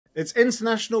It's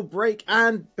international break,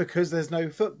 and because there's no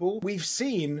football, we've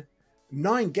seen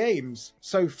 9 games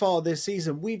so far this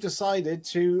season. We've decided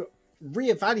to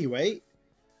reevaluate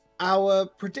our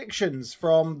predictions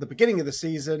from the beginning of the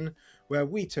season, where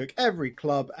we took every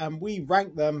club and we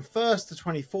ranked them 1st to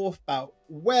 24th about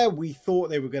where we thought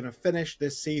they were going to finish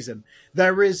this season.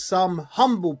 There is some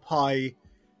humble pie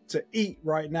to eat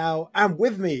right now, and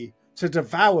with me to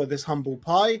devour this humble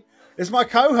pie is my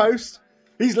co-host.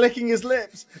 He's licking his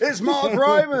lips. It's Mark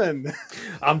Ryman.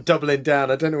 I'm doubling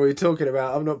down. I don't know what you're talking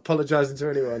about. I'm not apologising to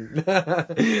anyone.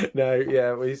 No,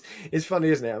 yeah, well, it's funny,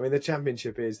 isn't it? I mean, the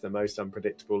Championship is the most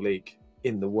unpredictable league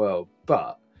in the world,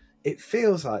 but it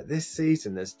feels like this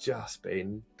season has just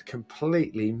been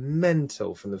completely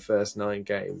mental from the first 9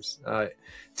 games.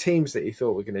 Teams that you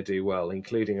thought were going to do well,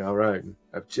 including our own,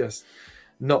 have just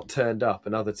not turned up,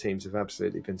 and other teams have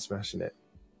absolutely been smashing it.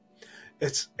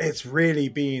 It's really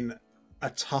been a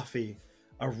toughie,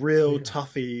 a real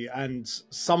toughie, and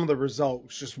some of the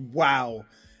results just wow.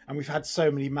 And we've had so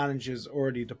many managers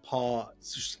already depart.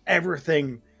 It's just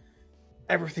everything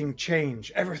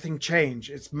change.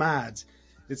 It's mad.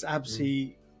 It's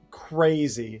absolutely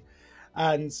crazy.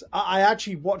 And I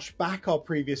actually watched back our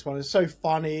previous one. It's so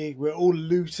funny. We're all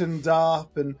Lutoned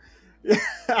up, and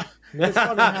it's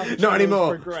funny how the not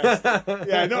anymore. Progressed.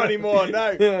 Yeah, not anymore.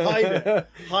 No,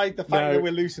 hide the fact that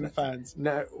we're Luton fans.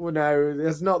 No,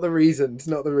 that's not the reason. It's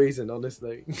not the reason,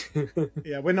 honestly.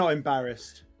 Yeah, we're not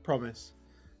embarrassed. Promise.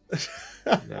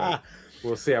 No.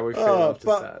 We'll see how we feel after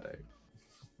Saturday.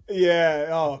 Yeah.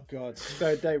 Oh God.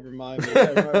 Don't remind me.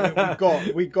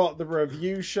 We got the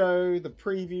review show, the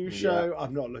preview show. Yeah.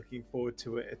 I'm not looking forward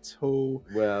to it at all.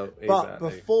 Well, exactly. But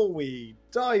before we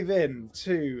dive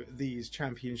into these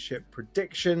Championship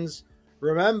predictions,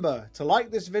 remember to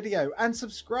like this video and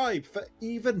subscribe for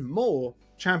even more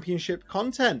Championship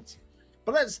content.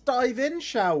 But let's dive in,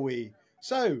 shall we?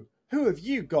 So, who have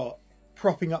you got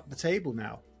propping up the table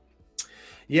now?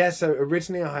 Yeah, so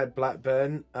originally I had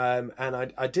Blackburn, and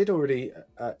I did already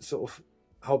sort of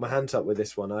hold my hands up with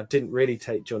this one. I didn't really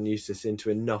take John Eustace into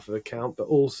enough of account, but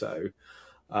also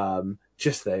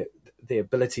just the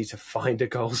ability to find a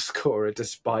goal scorer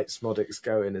despite Smodic's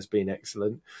going has been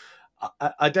excellent.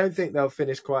 I don't think they'll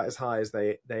finish quite as high as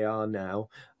they are now,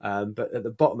 but at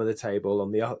the bottom of the table,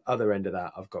 on the other end of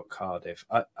that, I've got Cardiff.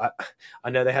 I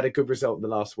know they had a good result in the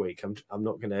last week. I'm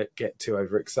not going to get too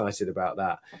overexcited about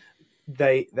that.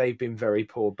 They've been very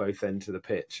poor both ends of the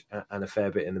pitch, and a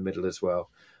fair bit in the middle as well.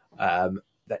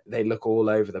 They look all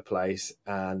over the place,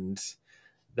 and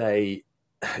they're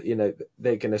going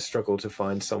to struggle to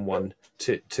find someone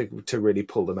to really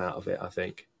pull them out of it, I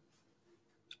think.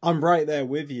 I'm right there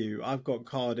with you. I've got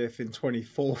Cardiff in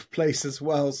 24th place as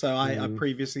well. So I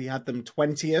previously had them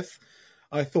 20th.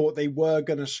 I thought they were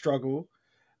going to struggle.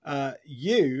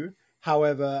 You,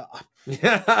 however,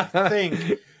 I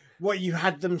think you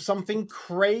had them something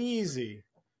crazy.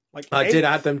 Like I did.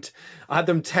 I had them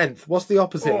 10th. What's the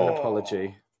opposite of an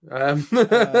apology?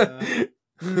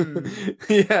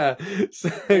 Yeah.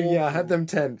 So yeah, I had them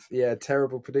 10th. Yeah,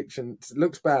 terrible prediction. It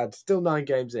looks bad. Still 9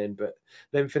 games in, but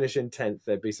then finishing 10th,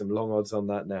 there'd be some long odds on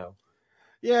that now.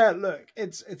 Yeah, look,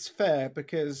 it's fair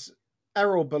because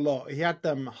Errol Balot, he had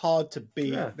them hard to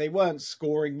beat. Yeah. They weren't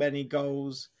scoring many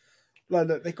goals.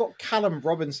 Look, they got Callum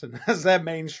Robinson as their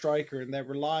main striker, and they're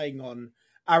relying on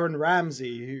Aaron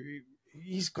Ramsey, who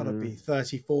he's got to be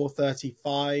 34,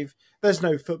 35. There's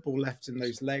no football left in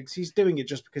those legs. He's doing it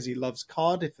just because he loves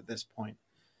Cardiff at this point.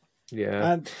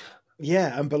 Yeah. And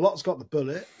Balot's got the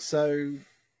bullet. So,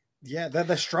 yeah,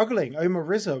 they're struggling. Omar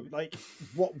Rizzo,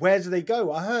 where do they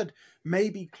go? I heard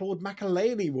maybe Claude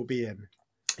Makelele will be in.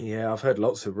 Yeah, I've heard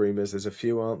lots of rumours. There's a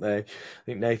few, aren't there? I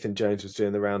think Nathan Jones was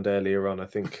doing the round earlier on. I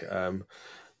think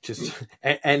just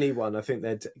anyone I think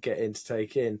they'd get in to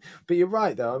take in. But you're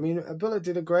right, though. I mean, Bullock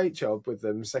did a great job with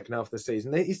them second half of the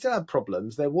season. He still had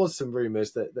problems. There was some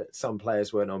rumours that some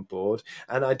players weren't on board.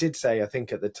 And I did say, I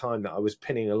think at the time, that I was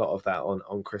pinning a lot of that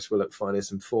on Chris Willock finding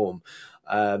some form,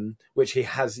 which he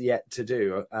has yet to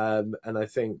do. And I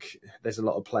think there's a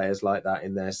lot of players like that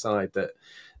in their side that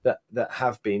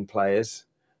have been players,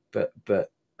 but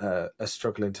are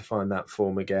struggling to find that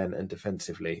form again, and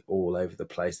defensively all over the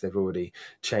place. They've already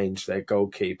changed their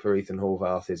goalkeeper. Ethan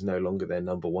Horvath is no longer their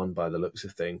number one by the looks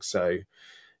of things. So,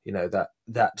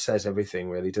 that says everything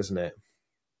really, doesn't it?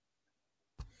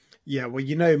 Yeah, well,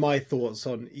 my thoughts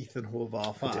on Ethan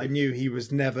Horvath. I knew he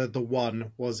was never the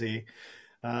one, was he?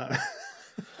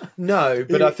 No,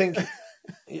 but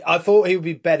I thought he would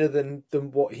be better than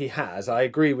what he has. I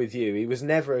agree with you. He was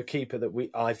never a keeper that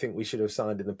I think we should have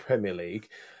signed in the Premier League.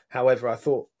 However, I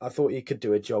thought he could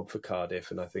do a job for Cardiff,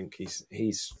 and I think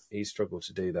he's struggled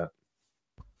to do that.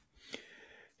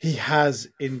 He has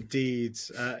indeed.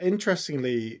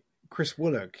 Interestingly, Chris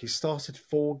Willock, he started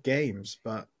 4 games,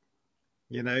 but,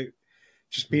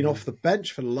 just been off the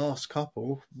bench for the last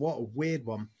couple. What a weird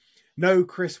one. No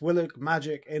Chris Willock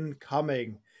magic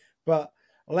incoming. But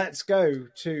let's go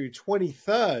to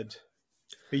 23rd.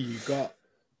 Who you got?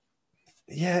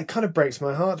 Yeah, it kind of breaks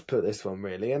my heart to put this one,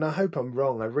 really, and I hope I'm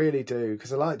wrong. I really do,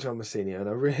 because I like John Mousinho and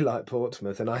I really like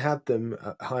Portsmouth, and I had them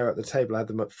higher up the table. I had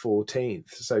them at 14th,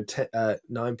 so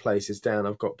 9 places down.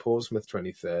 I've got Portsmouth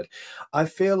 23rd. I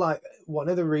feel like one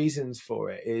of the reasons for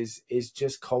it is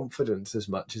just confidence as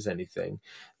much as anything.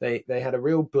 They had a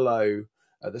real blow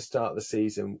at the start of the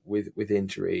season with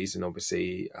injuries and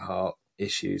obviously heart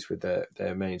issues with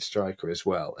their main striker as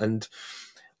well, and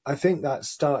I think that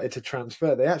started to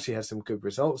transfer. They actually had some good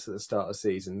results at the start of the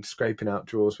season, scraping out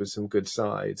draws with some good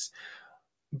sides.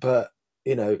 But,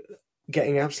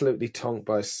 getting absolutely tonked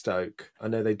by Stoke. I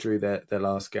know they drew their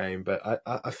last game, but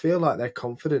I feel like their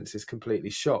confidence is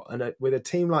completely shot. And with a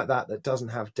team like that doesn't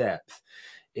have depth,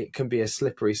 it can be a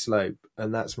slippery slope.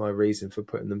 And that's my reason for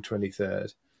putting them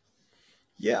 23rd.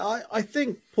 Yeah, I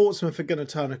think Portsmouth are going to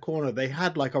turn a corner. They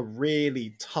had like a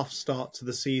really tough start to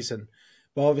the season.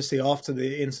 But obviously, after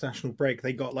the international break,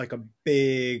 they got like a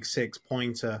big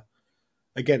 6-pointer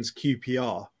against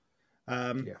QPR.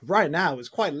 Right now, it's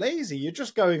quite lazy. You're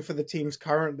just going for the teams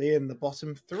currently in the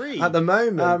bottom 3. At the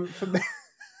moment.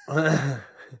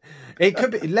 It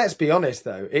could be, let's be honest,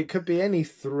 though, it could be any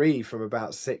 3 from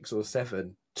about 6 or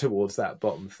 7 towards that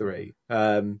bottom 3.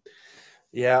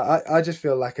 I just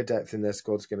feel lack of depth in their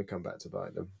squad's going to come back to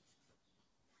bite them.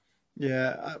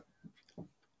 Yeah,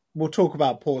 we'll talk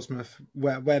about Portsmouth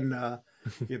when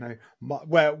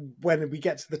we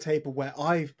get to the table where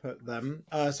I've put them.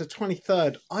 So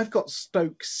 23rd, I've got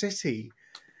Stoke City,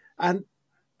 and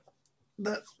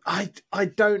I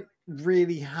don't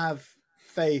really have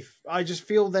faith. I just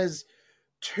feel there's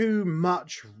too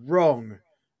much wrong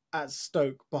at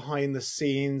Stoke behind the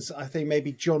scenes. I think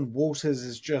maybe John Walters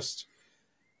is just,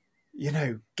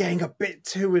 getting a bit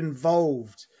too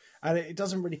involved. And it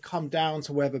doesn't really come down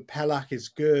to whether Pelak is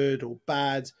good or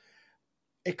bad.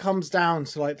 It comes down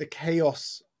to like the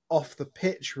chaos off the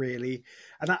pitch, really.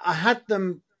 And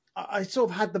I sort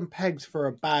of had them pegged for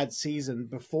a bad season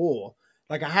before.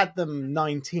 Like I had them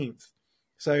 19th.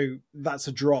 So that's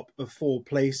a drop of 4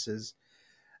 places.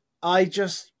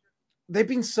 They've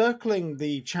been circling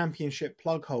the Championship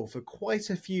plug hole for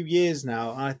quite a few years now.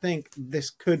 And I think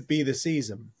this could be the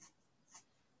season.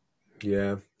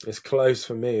 Yeah, it's close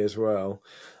for me as well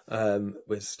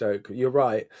with Stoke. You're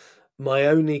right. My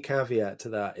only caveat to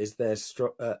that is their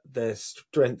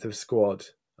strength of squad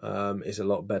is a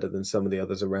lot better than some of the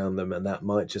others around them, and that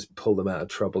might just pull them out of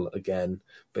trouble again.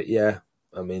 But yeah,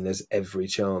 I mean, there's every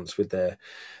chance with their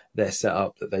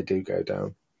setup that they do go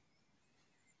down.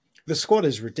 The squad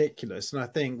is ridiculous, and I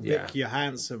think Vic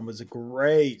Johansson was a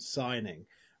great signing,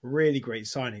 really great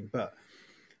signing, but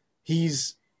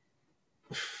he's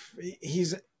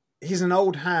an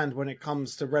old hand when it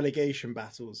comes to relegation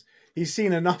battles. He's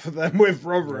seen enough of them with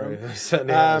Rotherham. Yeah,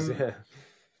 certainly has, yeah.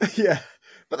 Yeah,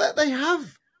 but they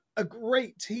have a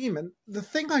great team, and the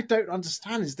thing I don't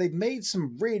understand is they've made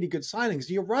some really good signings.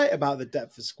 You're right about the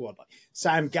depth of squad. Like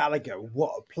Sam Gallagher,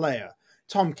 what a player.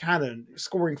 Tom Cannon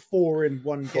scoring 4 in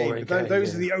one game.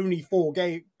 Those are the only 4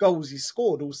 goals he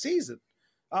scored all season.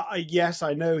 Yes,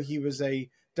 I know he was a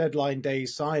deadline day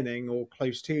signing or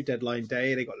close to deadline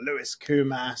day. They got Lewis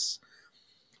Kumas.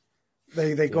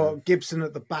 They got Gibson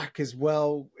at the back as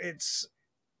well. It's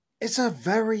a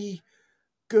very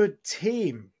good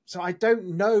team. So I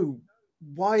don't know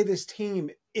why this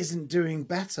team isn't doing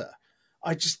better.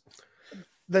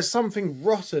 There's something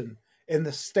rotten in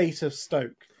the state of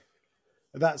Stoke.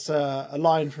 That's a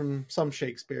line from some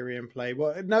Shakespearean play.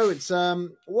 Well, no, it's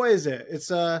what is it? It's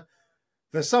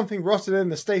there's something rotten in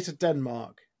the state of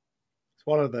Denmark. It's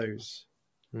one of those.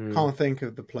 Can't think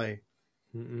of the play.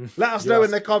 Let us know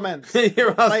in the comments.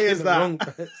 You're play is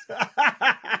that?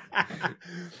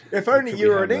 If only you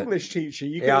were an English teacher,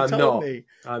 you could have told me.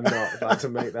 I'm not. I'd like to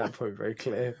make that point very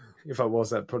clear. If I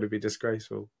was, that'd probably be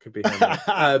disgraceful. Could be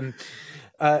Hamlet.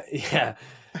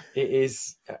 It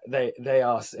is. They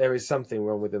are. There is something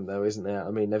wrong with them, though, isn't there?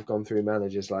 I mean, they've gone through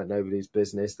managers like nobody's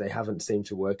business. They haven't seemed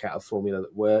to work out a formula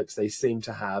that works. They seem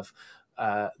to have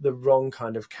the wrong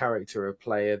kind of character of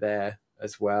player there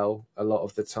as well, a lot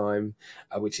of the time,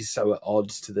 which is so at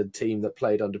odds to the team that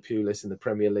played under Pulis in the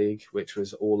Premier League, which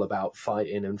was all about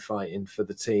fighting for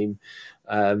the team.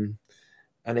 And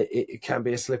it can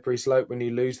be a slippery slope when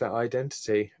you lose that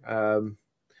identity.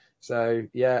 So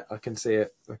yeah, I can see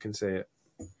it. I can see it.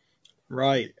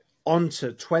 Right. On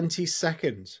to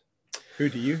 22nd. Who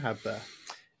do you have there?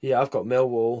 Yeah, I've got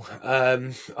Millwall.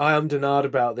 I am denied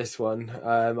about this one.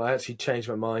 I actually changed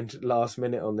my mind last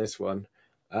minute on this one.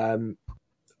 I'm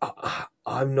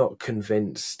not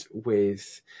convinced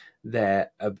with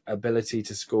their ability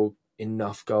to score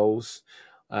enough goals.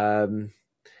 And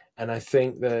I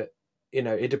think that,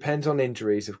 it depends on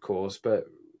injuries, of course, but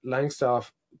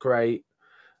Langstaff, great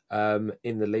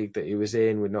in the league that he was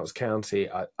in with Notts County.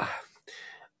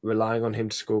 Relying on him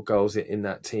to score goals in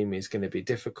that team is going to be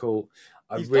difficult.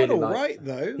 He's done all right,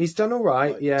 though. He's done all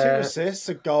right, like, yeah. 2 assists,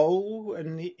 a goal,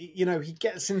 and he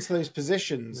gets into those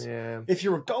positions. Yeah. If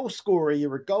you're a goal scorer,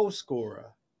 you're a goal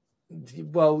scorer.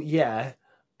 Well, yeah,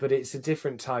 but it's a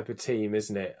different type of team,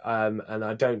 isn't it? And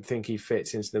I don't think he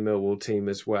fits into the Millwall team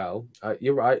as well.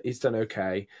 You're right, he's done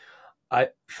okay.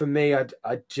 For me, I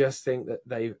just think that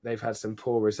they've had some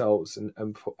poor results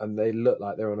and they look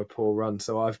like they're on a poor run.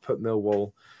 So I've put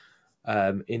Millwall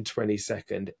in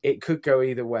 22nd. It could go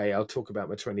either way. I'll talk about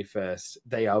my 21st.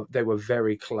 They were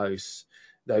very close.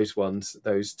 Those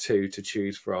two to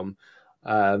choose from.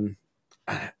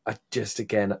 I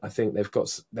think they've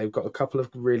got a couple of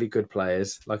really good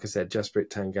players. Like I said, Jasprit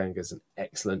Tanganga's an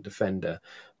excellent defender,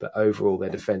 but overall their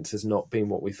defence has not been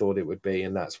what we thought it would be,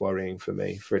 and that's worrying for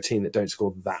me for a team that don't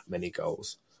score that many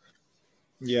goals.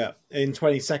 Yeah, in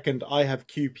 22nd I have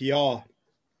QPR.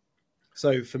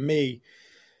 So for me,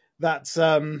 that's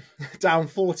down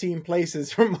 14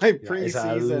 places from my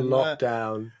pre-season. It's a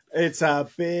lockdown. It's a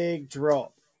big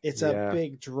drop. It's a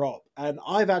big drop. And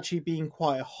I've actually been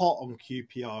quite hot on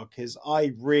QPR because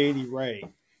I really rate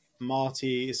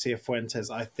Martí Cifuentes.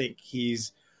 I think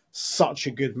he's such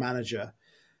a good manager.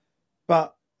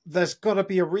 But there's got to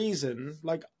be a reason.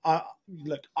 Like, I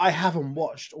haven't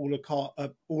watched all of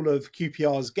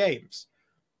QPR's games.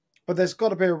 But there's got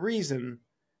to be a reason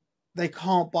they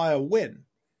can't buy a win.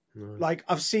 No. Like,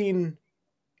 I've seen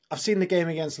the game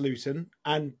against Luton.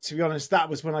 And to be honest, that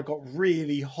was when I got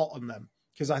really hot on them.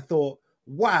 Because I thought,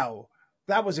 wow,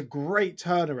 that was a great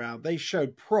turnaround. They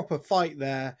showed proper fight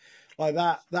there. Like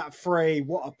that Frey,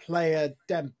 what a player.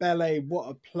 Dembele, what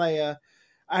a player.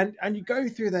 And you go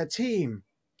through their team.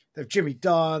 They've Jimmy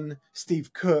Dunn,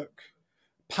 Steve Cook,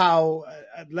 Powell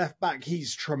at left back.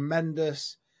 He's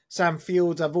tremendous. Sam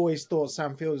Fields, I've always thought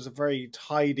Sam Fields is a very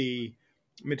tidy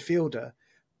midfielder.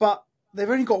 But they've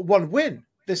only got one win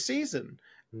this season.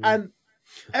 And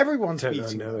everyone's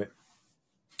beating them.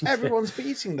 Everyone's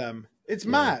beating them. It's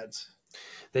mad.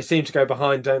 They seem to go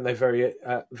behind, don't they,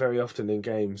 very often in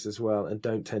games as well, and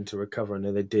don't tend to recover. I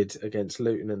know they did against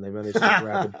Luton, and they managed to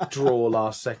grab a draw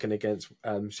last second against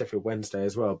Sheffield Wednesday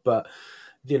as well. But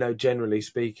generally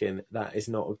speaking, that is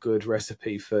not a good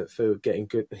recipe for getting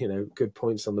good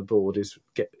points on the board. Is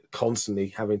constantly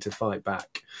having to fight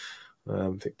back.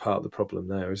 I think part of the problem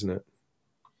there, isn't it?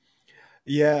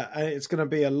 Yeah, it's going to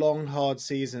be a long, hard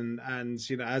season. And,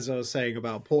 as I was saying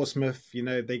about Portsmouth,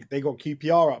 they got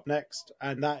QPR up next.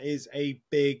 And that is a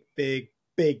big, big,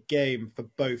 big game for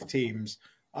both teams.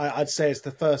 I'd say it's the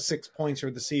first 6-pointer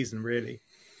of the season, really.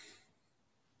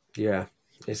 Yeah,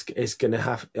 it's going to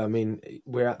have... I mean,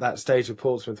 we're at that stage with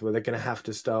Portsmouth where they're going to have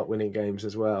to start winning games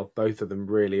as well. Both of them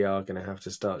really are going to have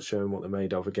to start showing what they're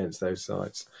made of against those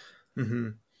sides. Mm-hmm.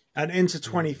 And into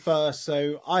 21st,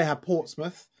 so I have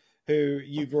Portsmouth, who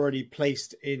you've already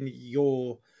placed in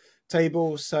your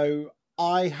table. So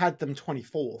I had them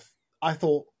 24th. I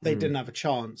thought they didn't have a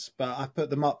chance, but I put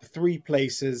them up 3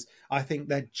 places. I think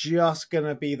they're just going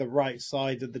to be the right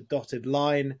side of the dotted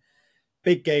line.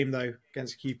 Big game, though,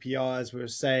 against QPR, as we were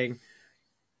saying.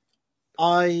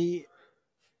 I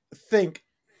think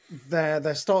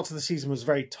their start to the season was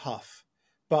very tough,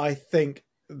 but I think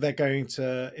they're going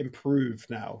to improve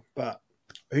now. But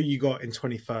who you got in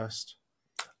 21st?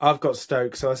 I've got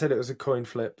Stoke, so I said it was a coin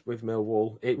flip with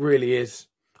Millwall. It really is.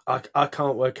 I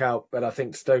can't work out, but I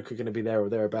think Stoke are going to be there or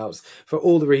thereabouts for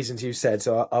all the reasons you said,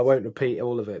 so I won't repeat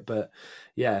all of it. But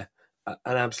yeah,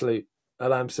 an absolute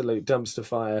dumpster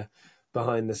fire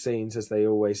behind the scenes, as they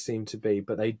always seem to be.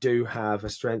 But they do have a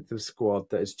strength of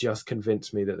squad that has just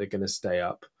convinced me that they're going to stay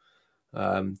up.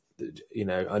 I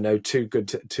know too good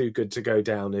to go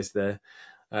down is the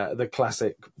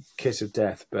classic kiss of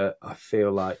death, but I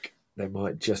feel like they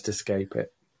might just escape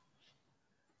it.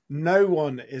 No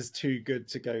one is too good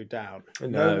to go down.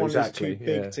 No one exactly. Is too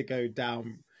big to go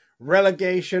down.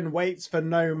 Relegation waits for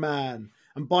no man.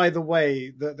 And by the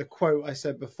way, the quote I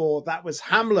said before, that was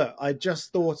Hamlet. I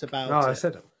just thought about it. I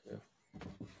said it.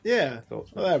 Yeah. Well,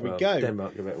 there we go.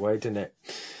 Denmark gave it away, didn't it?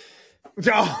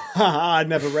 I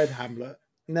never read Hamlet.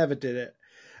 Never did it.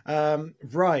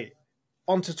 Right.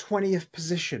 on to 20th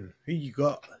position. Who you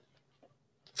got?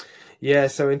 Yeah,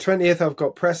 so in 20th, I've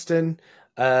got Preston.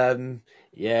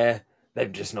 Yeah,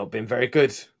 they've just not been very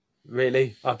good,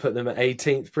 really. I put them at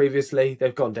 18th previously.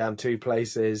 They've gone down 2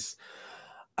 places.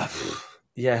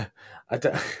 Yeah, I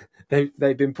don't,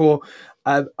 they've been poor.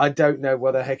 I don't know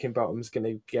whether Heckingbottom's going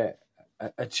to get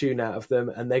a tune out of them,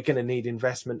 and they're going to need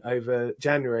investment over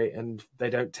January, and they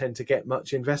don't tend to get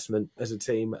much investment as a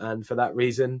team, and for that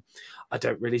reason, I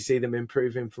don't really see them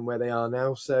improving from where they are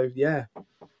now. So yeah,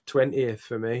 20th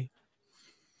for me.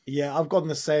 Yeah, I've gone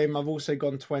the same. I've also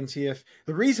gone 20th.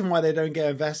 The reason why they don't get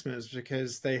investment is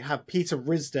because they have Peter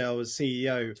Ridsdale as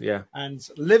CEO. Yeah. And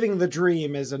living the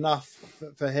dream is enough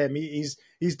for him. He's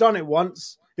done it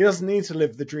once. He doesn't need to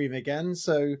live the dream again.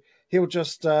 So he'll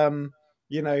just,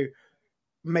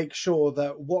 make sure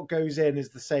that what goes in is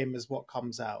the same as what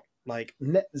comes out. Like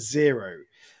net zero.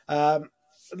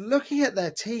 Looking at their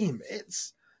team,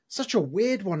 it's such a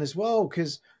weird one as well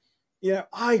because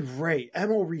I rate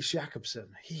Emil Rees-Jacobsen.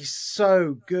 He's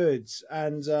so good.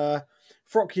 And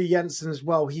Frokje Jensen as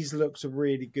well. He's looked a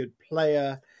really good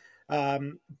player.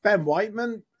 Ben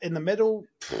Whiteman in the middle,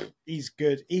 he's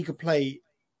good. He could play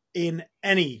in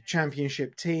any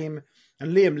championship team.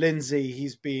 And Liam Lindsay,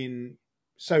 he's been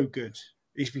so good.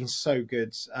 He's been so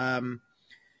good. And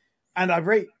I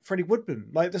rate Freddie Woodman.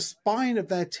 Like, the spine of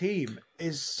their team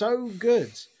is so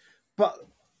good. But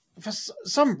for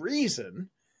some reason,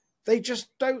 they just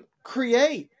don't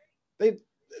create.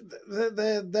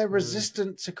 They're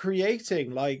resistant to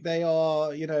creating. Like, they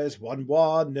are, it's 1-1,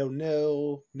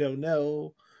 0-0,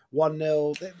 0-0,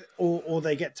 1-0, or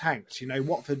they get tanked.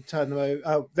 Watford turn them over.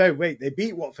 Oh, no, wait, they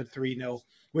beat Watford 3-0,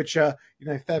 which, fair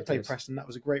play, Preston. That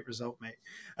was a great result, mate.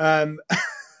 That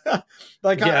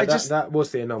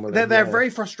was the anomaly. They're a very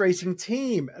frustrating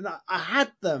team. And I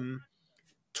had them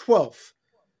 12th.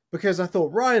 Because I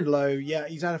thought Ryan Lowe,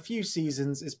 he's had a few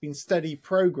seasons. It's been steady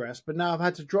progress, but now I've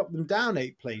had to drop them down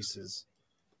 8 places.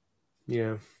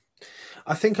 Yeah,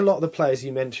 I think a lot of the players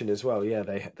you mentioned as well. Yeah,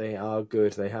 they are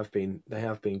good. They have been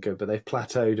good, but they've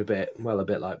plateaued a bit. Well, a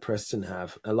bit like Preston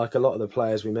have, and like a lot of the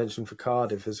players we mentioned for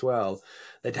Cardiff as well.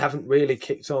 They haven't really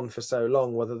kicked on for so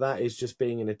long. Whether that is just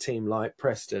being in a team like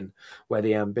Preston, where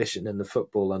the ambition and the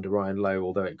football under Ryan Lowe,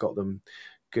 although it got them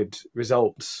good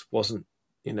results, wasn't.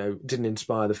 Didn't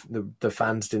inspire the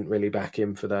fans. Didn't really back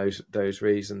him for those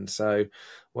reasons. So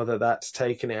whether that's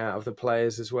taken it out of the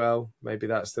players as well, maybe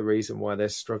that's the reason why they're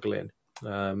struggling.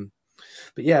 But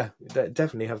yeah, they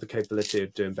definitely have the capability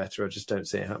of doing better. I just don't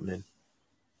see it happening.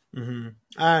 Mm-hmm.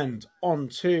 And on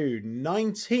to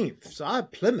 19th. So I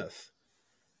had Plymouth,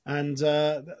 and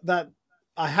that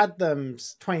I had them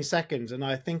 22nd, and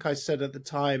I think I said at the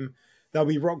time they'll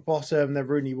be rock bottom. Then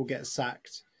Rooney will get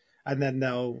sacked. And then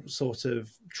they'll sort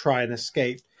of try and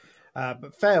escape,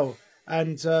 but fail.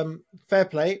 And fair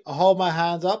play. I'll hold my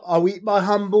hands up. I'll eat my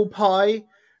humble pie.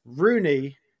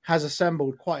 Rooney has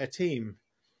assembled quite a team.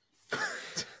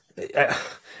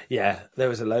 Yeah, there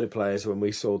was a load of players when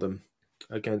we saw them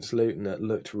against Luton that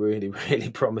looked really, really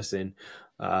promising.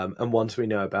 And ones we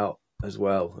know about as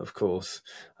well, of course.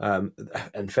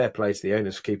 And fair play to the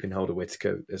owners for keeping hold of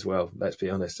Whittaker as well. Let's be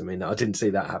honest. I mean, I didn't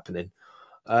see that happening.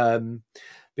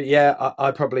 But yeah,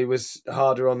 I probably was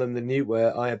harder on them than you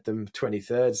were. I had them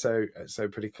 23rd, so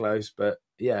pretty close. But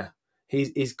yeah,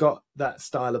 he's got that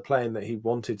style of playing that he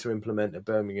wanted to implement at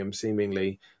Birmingham.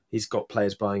 Seemingly, he's got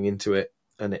players buying into it,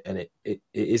 and it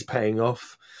is paying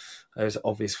off. There's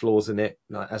obvious flaws in it,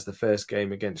 like as the first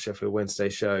game against Sheffield Wednesday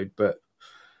showed. But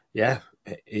yeah,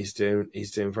 he's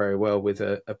doing very well with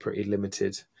a pretty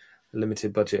limited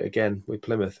budget again with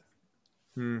Plymouth.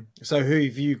 So who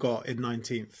have you got in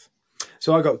 19th?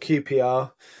 So I got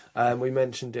QPR. We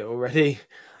mentioned it already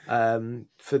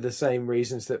for the same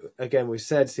reasons that, again, we've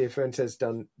said Cifuentes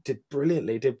did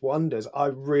brilliantly, did wonders. I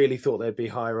really thought they'd be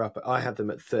higher up. I had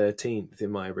them at 13th in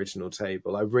my original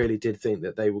table. I really did think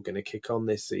that they were going to kick on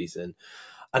this season.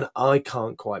 And I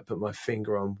can't quite put my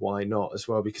finger on why not as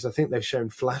well, because I think they've shown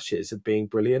flashes of being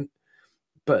brilliant,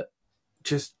 but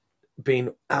just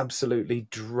been absolutely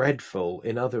dreadful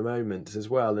in other moments as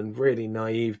well, and really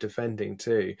naive defending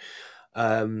too.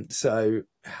 So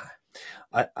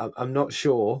I'm not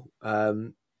sure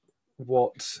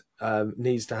what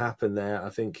needs to happen there. I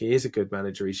think he is a good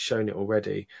manager. He's shown it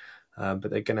already, but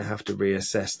they're going to have to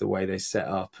reassess the way they set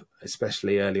up,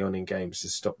 especially early on in games, to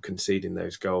stop conceding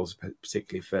those goals,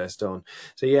 particularly first on.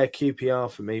 So yeah,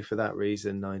 QPR for me for that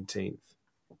reason, 19th.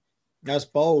 That's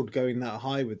bold going that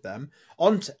high with them.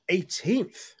 On to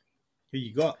 18th. Who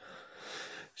you got?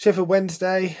 Sheffield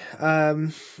Wednesday.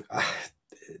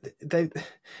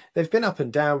 they've been up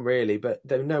and down really, but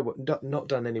they've not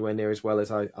done anywhere near as well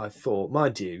as I thought.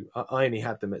 Mind you, I only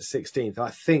had them at 16th. I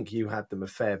think you had them a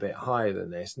fair bit higher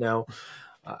than this. Now,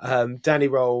 Danny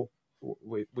Roll,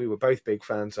 we were both big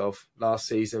fans of last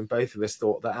season. Both of us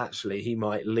thought that actually he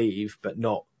might leave, but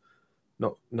not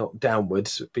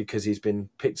downwards, because he's been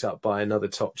picked up by another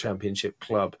top Championship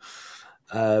club.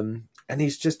 And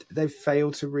they've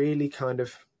failed to really kind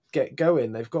of get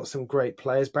going. They've got some great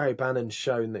players. Barry Bannon's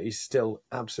shown that he's still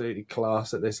absolutely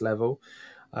class at this level.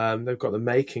 They've got the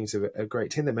makings of a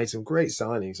great team. They made some great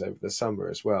signings over the summer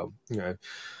as well.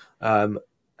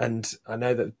 And I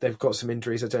know that they've got some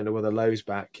injuries. I don't know whether Lowe's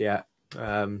back yet,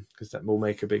 because that will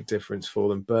make a big difference for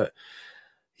them. But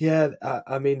yeah,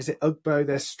 I mean, is it Ugbo,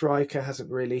 their striker,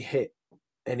 hasn't really hit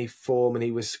any form, and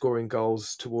he was scoring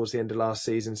goals towards the end of last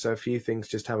season. So a few things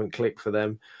just haven't clicked for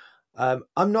them.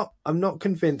 I'm not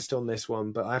convinced on this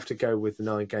one, but I have to go with the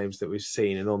 9 games that we've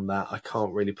seen, and on that, I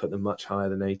can't really put them much higher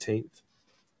than 18th.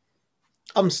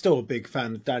 I'm still a big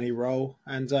fan of Danny Roll,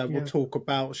 and we'll talk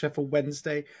about Sheffield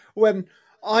Wednesday when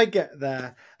I get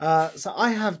there. So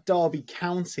I have Derby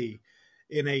County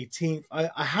in 18th.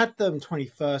 I had them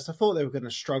 21st. I thought they were going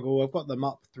to struggle. I've got them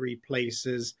up 3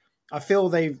 places. I feel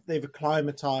they've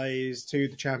acclimatized to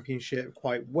the Championship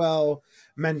quite well.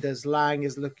 Mendes Lang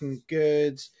is looking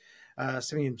good.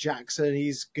 Simeon Jackson,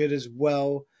 he's good as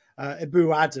well.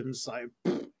 Ibu Adams, like,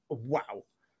 wow.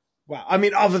 I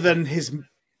mean, other than his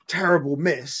terrible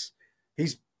miss,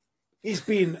 he's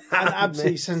been an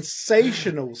absolutely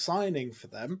sensational signing for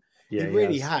them. Yeah, he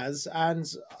really has. And,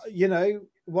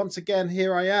 once again,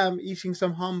 here I am eating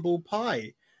some humble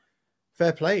pie.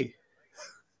 Fair play.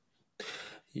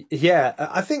 Yeah,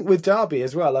 I think with Derby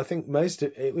as well, I think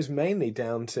it was mainly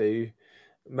down to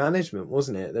management,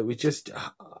 wasn't it? That we just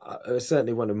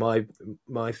certainly one of my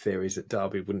theories that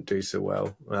Derby wouldn't do so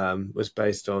well was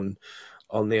based on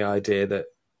the idea that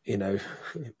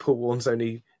Paul Warne's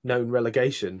only known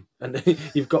relegation, and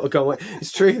you've got to go away.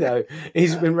 It's true though;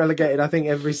 he's been relegated, I think,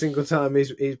 every single time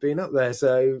he's been up there.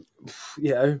 So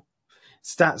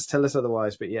stats tell us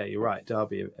otherwise. But yeah, you're right.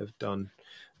 Derby have done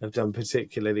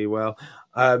particularly well.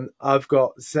 I've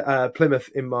got Plymouth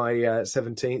in my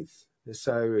 17th.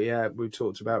 So yeah, we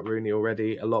talked about Rooney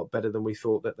already. A lot better than we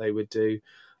thought that they would do.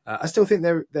 I still think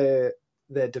their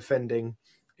defending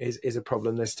is a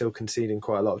problem. They're still conceding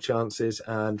quite a lot of chances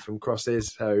and from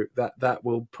crosses. So that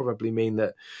will probably mean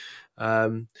that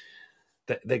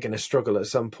they're going to struggle at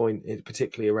some point,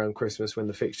 particularly around Christmas when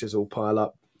the fixtures all pile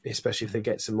up, especially if they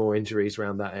get some more injuries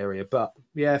around that area. But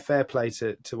yeah, fair play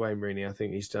to Wayne Rooney. I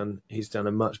think he's done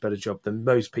a much better job than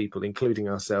most people, including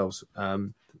ourselves,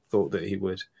 thought that he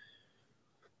would.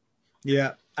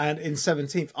 Yeah, and in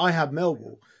 17th, I have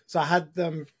Millwall. So I had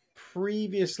them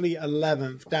previously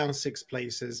 11th, down 6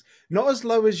 places. Not as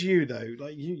low as you, though.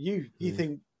 Like you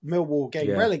think Millwall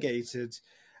getting relegated.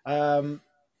 It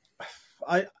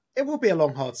will be a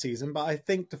long, hard season, but I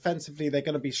think defensively they're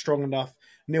going to be strong enough.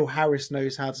 Neil Harris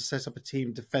knows how to set up a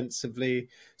team defensively.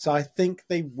 So I think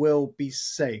they will be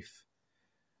safe.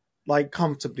 Like,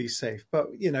 comfortably safe. But,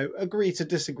 agree to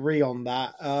disagree on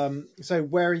that. So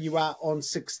where are you at on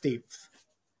 16th?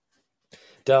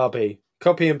 Derby.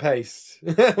 Copy and paste.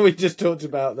 We just talked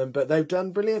about them, but they've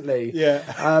done brilliantly. Yeah.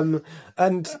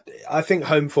 And I think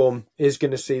home form is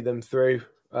going to see them through.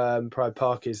 Pride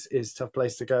Park is a tough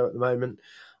place to go at the moment.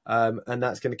 And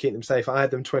that's going to keep them safe. I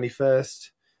had them 21st.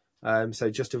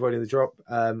 So just avoiding the drop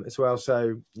as well.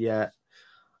 So, yeah,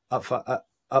 up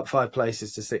 5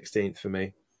 places to 16th for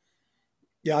me.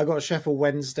 Yeah, I got Sheffield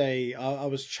Wednesday. I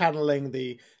was channeling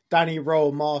the Danny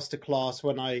Roll masterclass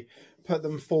when I put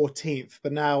them 14th,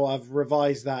 but now I've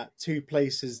revised that 2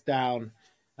 places down.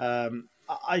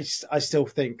 I still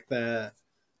think they're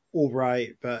all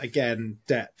right, but again,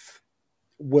 depth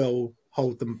will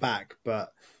hold them back.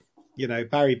 But,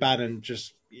 Barry Bannon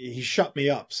he shut me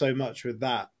up so much with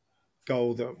that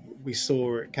goal that we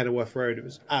saw at Kenilworth Road. It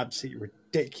was absolutely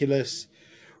ridiculous.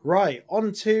 Right,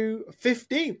 on to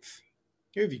 15th.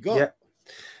 Who have you got?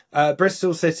 Yeah.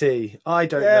 Bristol City. I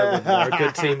don't know whether they're a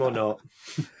good team or not.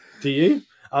 Do you?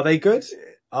 Are they good?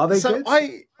 Are they good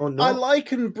or not? I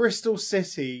liken Bristol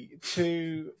City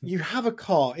to, you have a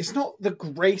car. It's not the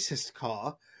greatest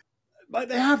car, but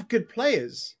they have good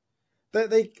players.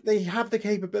 They have the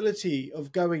capability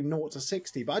of going 0 to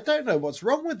 60, but I don't know what's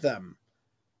wrong with them.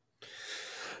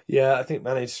 Yeah, I think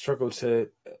Manny's struggled to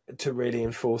really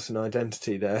enforce an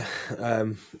identity there.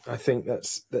 I think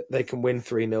that they can win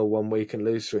 3-0 one week and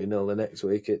lose 3-0 the next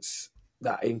week. It's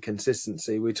that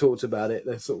inconsistency. We talked about it,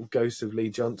 the sort of ghost of Lee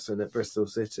Johnson at Bristol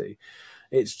City.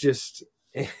 It's just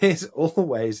It's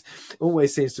always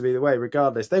seems to be the way.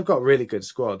 Regardless, they've got a really good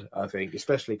squad. I think,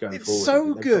 especially going It's forward,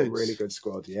 so they've good. got a really good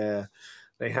squad. Yeah,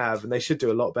 they have, and they should do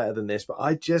a lot better than this. But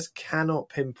I just cannot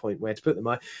pinpoint where to put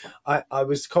them. I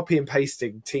was copy and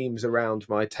pasting teams around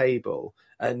my table,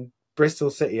 and Bristol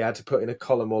City had to put in a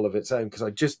column all of its own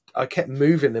because I kept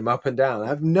moving them up and down. I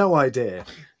have no idea.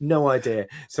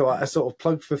 So I sort of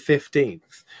plugged for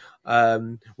 15th.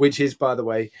 Which is, by the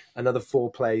way, another 4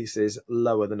 places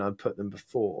lower than I'd put them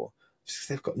before. Just 'cause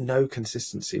they've got no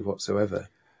consistency whatsoever.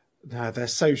 No, they're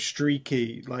so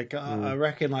streaky. Like I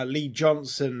reckon, like Lee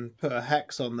Johnson put a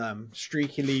hex on them.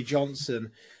 Streaky Lee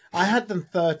Johnson. I had them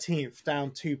 13th, down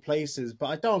 2 places, but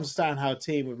I don't understand how a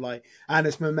team with like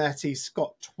Anis Mehmeti,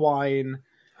 Scott Twine,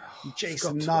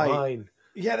 Jason Knight. Twine.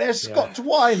 Yeah, there's Scott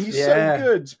Twine. He's so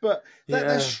good, but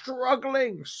they're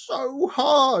struggling so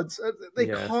hard. They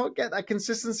can't get that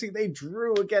consistency. They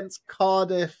drew against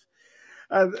Cardiff.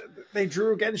 They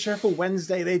drew against Sheffield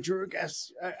Wednesday. They drew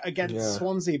against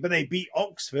Swansea, but they beat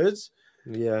Oxford.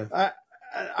 Yeah.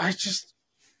 I just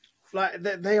like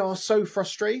they are so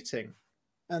frustrating,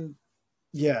 and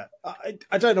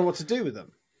I don't know what to do with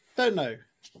them. Don't know.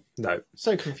 No.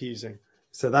 So confusing.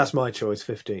 So that's my choice,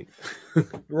 15th.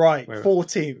 Right,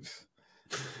 14th.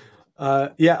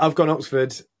 I've gone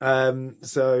Oxford.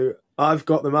 So I've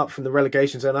got them up from the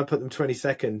relegation zone. I put them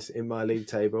 22nd in my league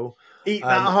table. Eat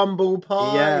that humble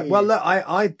pie. Yeah. Well, look,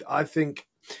 I think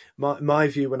my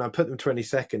view when I put them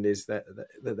 22nd is that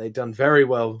they've done very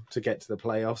well to get to the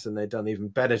playoffs, and they've done even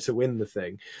better to win the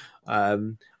thing.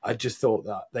 I just thought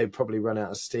that they'd probably run out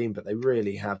of steam, but they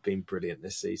really have been brilliant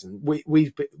this season.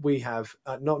 We have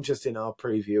not just in our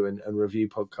preview and review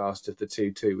podcast of the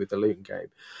 2-2 with the Luton game.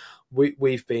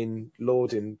 We've been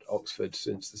lauding Oxford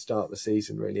since the start of the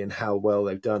season, really, and how well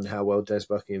they've done, how well Des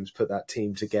Buckingham's put that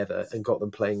team together and got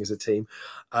them playing as a team.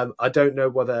 I don't know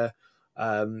whether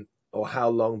or how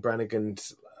long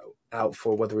Brannigan's out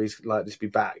for, whether he's likely to be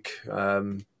back.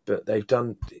 But they've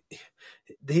done.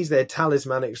 He's their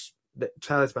talismanic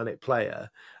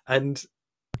player, and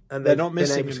they're not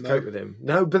missing him to cope with him.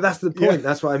 No, but that's the point.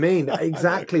 That's what I mean.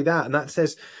 Exactly that, and that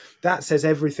says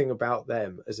everything about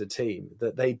them as a team.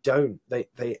 That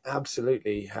they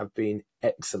absolutely have been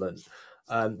excellent.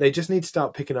 They just need to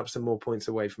start picking up some more points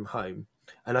away from home.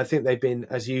 And I think they've been,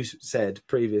 as you said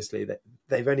previously, that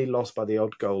they've only lost by the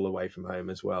odd goal away from home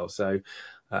as well. So,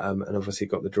 and obviously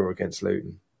got the draw against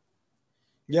Luton.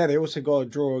 Yeah, they also got a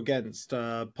draw against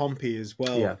Pompey as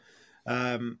well.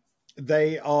 Yeah.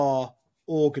 They are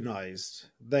organised.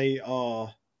 They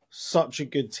are such a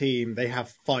good team. They have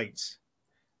fight.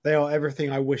 They are everything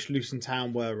I wish Luton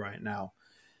Town were right now.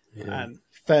 Yeah. And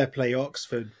fair play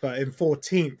Oxford. But in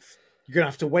 14th, you're going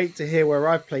to have to wait to hear where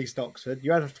I've placed Oxford.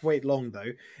 You don't have to wait long,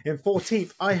 though. In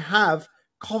 14th, I have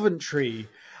Coventry.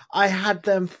 I had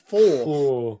them 4th.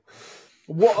 Oh.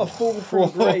 What a fall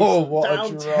from grace.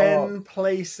 Down 10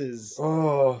 places.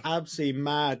 Oh. Absolutely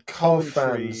mad.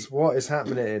 Coventry. Fans, what is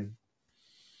happening?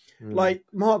 Like,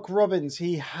 Mark Robbins,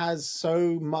 he has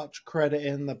so much credit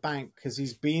in the bank because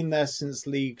he's been there since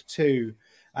League 2.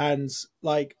 And,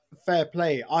 like, fair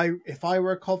play. If I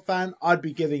were a Cov fan, I'd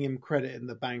be giving him credit in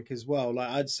the bank as well. Like,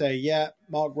 I'd say, yeah,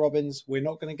 Mark Robbins, we're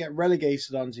not going to get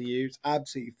relegated under you. It's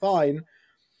absolutely fine.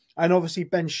 And obviously,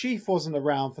 Ben Sheaf wasn't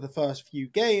around for the first few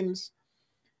games.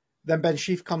 Then Ben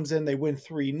Sheaf comes in, they win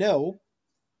 3-0.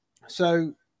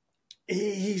 So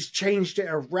he's changed it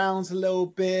around a little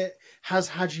bit. Has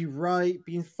Haji Wright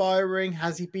been firing?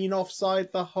 Has he been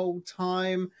offside the whole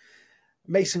time?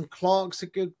 Mason Clark's a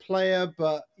good player,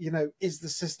 but, is the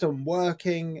system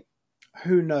working?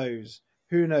 Who knows?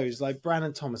 Who knows? Like,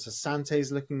 Brandon Thomas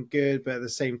Asante's looking good, but at the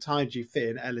same time, do you fit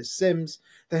in Ellis Sims?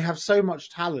 They have so much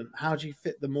talent. How do you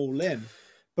fit them all in?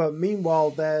 But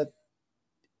meanwhile,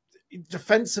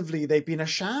 defensively, they've been a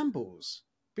shambles.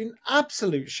 Been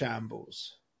absolute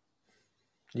shambles.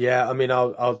 Yeah, I mean,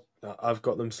 I've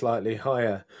got them slightly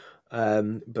higher,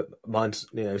 but mine's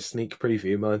sneak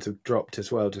preview. Mine's have dropped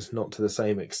as well, just not to the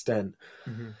same extent.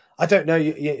 Mm-hmm. I don't know.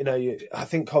 I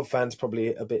think Cov fans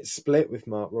probably a bit split with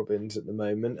Mark Robbins at the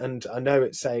moment, and I know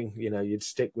it's saying you'd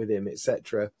stick with him,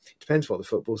 etc. Depends what the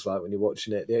football's like when you're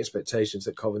watching it. The expectations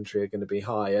at Coventry are going to be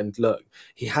high, and look,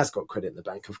 he has got credit in the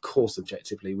bank, of course.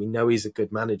 Objectively, we know he's a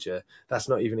good manager. That's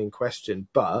not even in question,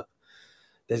 but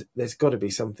there's got to be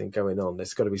something going on.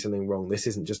 There's got to be something wrong. This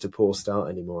isn't just a poor start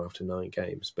anymore after 9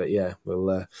 games. But yeah,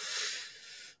 we'll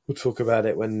talk about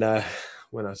it when I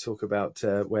talk about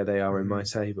where they are in my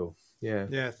table. Yeah.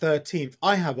 Yeah, 13th.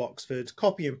 I have Oxford.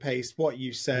 Copy and paste what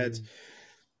you said.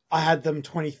 I had them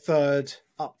 23rd,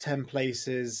 up 10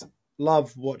 places.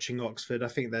 Love watching Oxford. I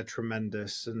think they're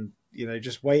tremendous. And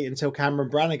just wait until Cameron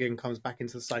Brannigan comes back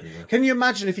into the side. Yeah. Can you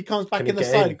imagine if he comes back in the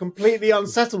side and completely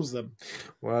unsettles them?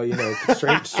 Well,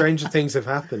 stranger things have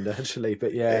happened, actually.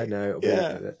 But yeah, no.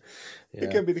 It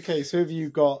could be the case. Who have you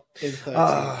got in 13?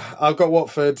 I've got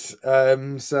Watford.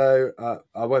 So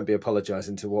I won't be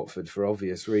apologising to Watford for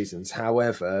obvious reasons.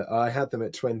 However, I had them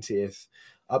at 20th,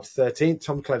 up to 13th.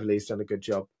 Tom Cleverley's done a good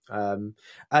job.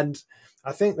 And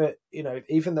I think that,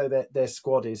 even though their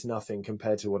squad is nothing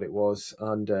compared to what it was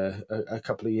under a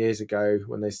couple of years ago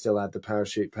when they still had the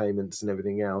parachute payments and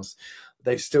everything else,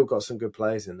 they've still got some good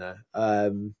players in there.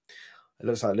 It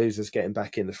looks like Losers getting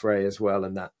back in the fray as well,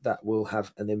 and that will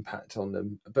have an impact on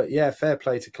them. But yeah, fair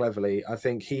play to Cleverley. I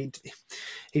think he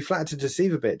flattered to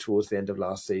deceive a bit towards the end of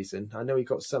last season. I know he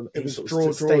got some. It was sort draw,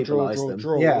 of stabilised them.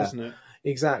 draw, yeah, wasn't it?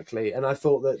 Exactly. And I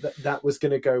thought that was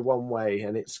going to go one way,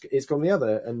 and it's gone the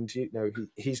other. And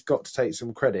he's got to take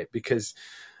some credit because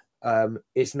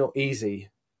it's not easy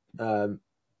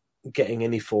getting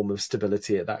any form of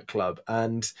stability at that club.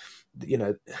 And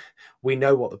we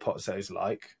know what the Potso's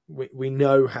like. We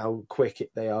know how quick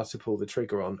they are to pull the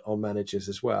trigger on managers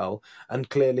as well. And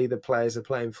clearly the players are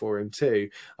playing for him too.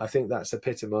 I think that's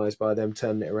epitomised by them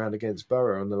turning it around against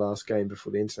Borough on the last game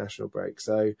before the international break.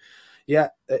 So, yeah,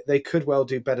 they could well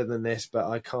do better than this, but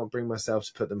I can't bring myself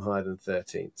to put them higher than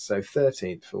 13th. So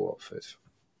 13th for Watford.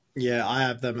 Yeah, I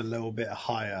have them a little bit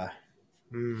higher.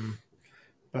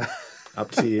 Up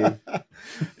to you.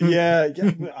 yeah,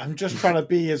 I'm just trying to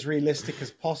be as realistic as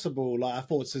possible. Like, I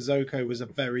thought Sissoko was a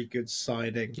very good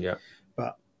signing. Yeah.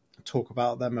 But I'll talk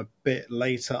about them a bit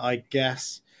later, I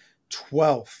guess.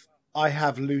 12th, I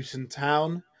have Luton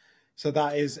Town. So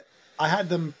that is, I had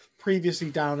them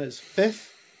previously down as 5th.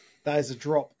 That is a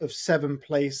drop of 7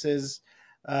 places.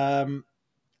 I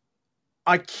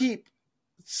keep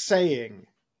saying,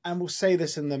 and we'll say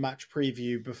this in the match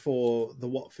preview before the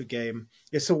Watford game,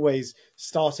 it's always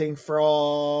starting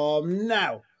from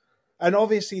now. And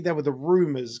obviously there were the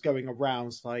rumours going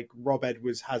around, like Rob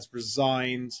Edwards has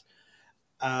resigned.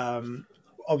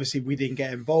 Obviously we didn't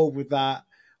get involved with that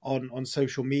on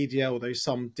social media, although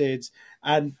some did.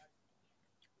 And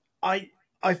I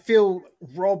feel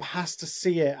Rob has to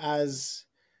see it as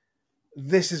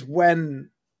this is when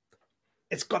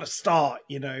it's got to start,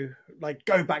 like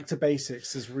go back to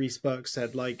basics, as Reece Burke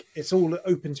said. Like, it's all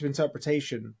open to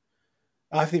interpretation.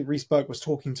 I think Reece Burke was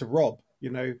talking to Rob,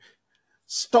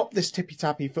 stop this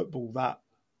tippy-tappy football that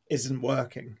isn't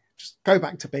working. Just go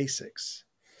back to basics.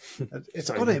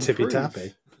 It's got to improve.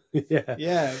 Tippy-tappy.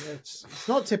 Yeah, it's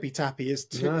not tippy-tappy. It's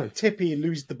tippy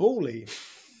lose the bally.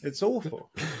 It's awful.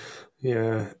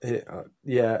 Yeah,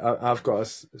 I've got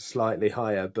us slightly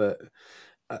higher, but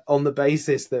on the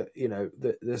basis that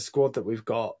the squad that we've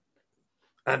got,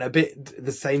 and a bit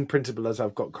the same principle as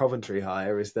I've got Coventry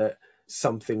higher, is that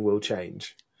something will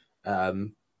change.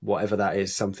 Whatever that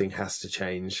is, something has to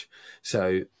change.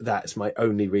 So that's my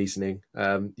only reasoning.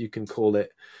 You can call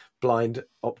it blind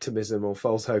optimism or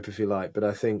false hope if you like, but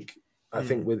I think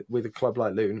with a club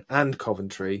like Luton and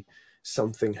Coventry,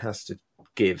 something has to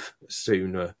give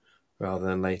sooner rather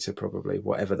than later, probably,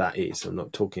 whatever that is. I'm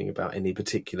not talking about any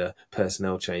particular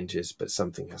personnel changes, but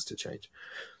something has to change.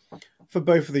 For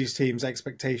both of these teams,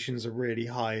 expectations are really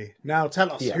high. Now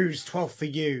tell us, who's 12th for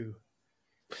you?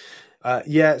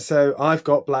 So I've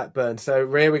got Blackburn.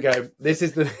 So here we go. This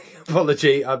is the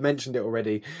apology. I've mentioned it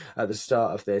already at the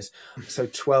start of this. So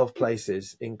 12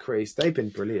 places increased. They've been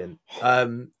brilliant.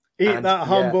 Eat that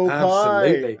humble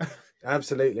pie.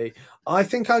 Absolutely. I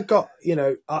think I got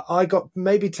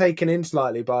maybe taken in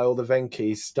slightly by all the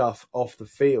Venke stuff off the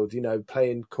field,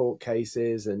 playing court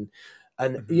cases and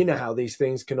you know how these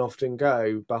things can often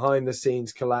go. Behind the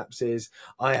scenes collapses.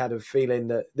 I had a feeling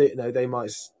that they might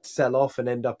sell off and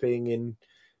end up being in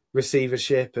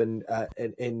receivership and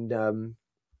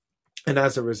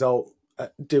as a result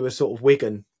do a sort of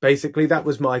Wigan. Basically, that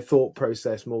was my thought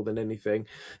process more than anything.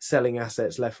 Selling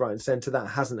assets left, right, and centre. That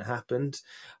hasn't happened.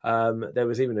 There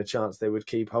was even a chance they would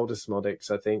keep hold of Smodics,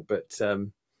 I think, but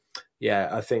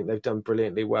I think they've done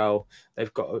brilliantly well.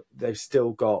 They've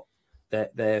still got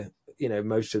their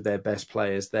most of their best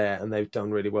players there, and they've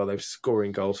done really well. They're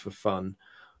scoring goals for fun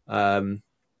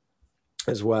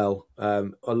as well. A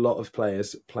lot of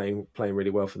players playing really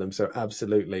well for them. So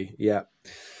absolutely, yeah.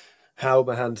 Held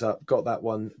my hands up, got that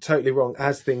one totally wrong.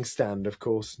 As things stand, of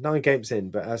course, 9 games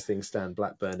in, but as things stand,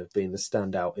 Blackburn have been the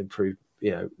standout, improved,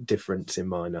 difference in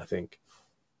mine, I think.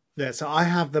 Yeah, so I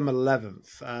have them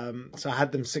 11th. So I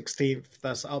had them 16th.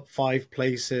 That's up 5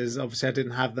 places. Obviously, I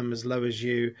didn't have them as low as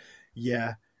you.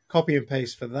 Yeah, copy and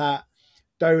paste for that.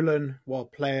 Dolan,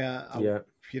 what player?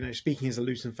 Speaking as a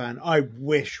Luton fan, I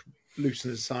wish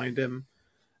Luton had signed him.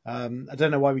 I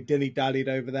don't know why we dilly-dallied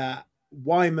over that.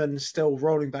 Wyman still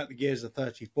rolling back the gears at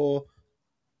 34.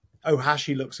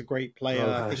 Ohashi looks a great player.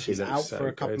 I think he's out for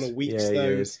a couple of weeks,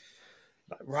 though.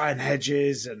 Like Ryan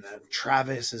Hedges and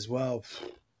Travis as well.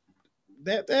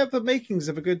 They have the makings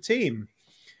of a good team.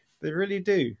 They really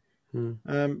do.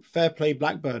 Fair play,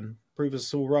 Blackburn. Prove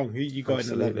us all wrong. Who you got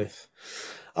in 11th?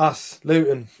 Us,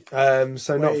 Luton.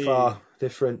 So not far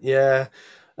different. Yeah.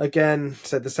 Again,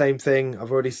 said the same thing.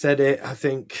 I've already said it. I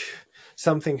think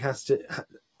something has to,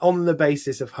 on the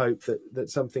basis of hope that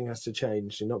something has to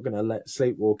change. You're not going to let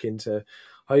sleepwalk into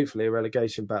hopefully a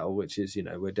relegation battle, which is,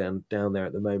 we're down there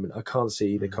at the moment. I can't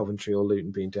see either Coventry or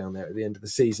Luton being down there at the end of the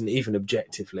season. Even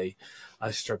objectively,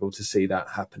 I struggle to see that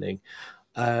happening.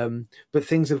 But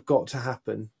things have got to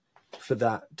happen for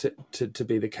that to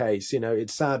be the case.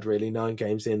 It's sad, really, 9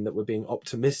 games in, that we're being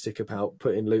optimistic about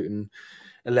putting Luton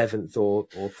 11th or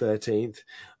 13th,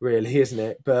 really, isn't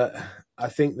it? But I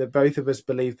think that both of us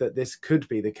believe that this could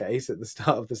be the case at the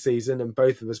start of the season, and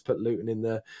both of us put Luton in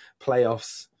the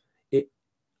playoffs.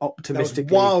 Optimistically,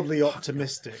 that was wildly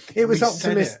optimistic. It was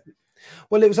optimistic.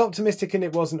 Well, it was optimistic, and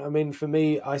it wasn't. I mean, for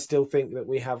me, I still think that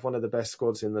we have one of the best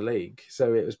squads in the league.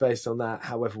 So it was based on that.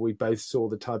 However, we both saw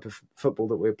the type of football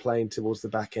that we were playing towards the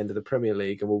back end of the Premier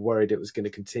League, and were worried it was going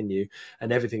to continue.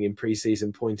 And everything in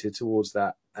pre-season pointed towards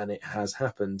that, and it has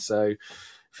happened. So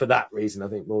for that reason, I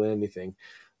think more than anything,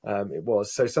 it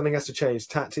was. So something has to change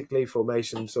tactically,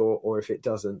 formations, or if it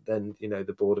doesn't, then,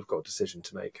 the board have got a decision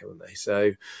to make, haven't they?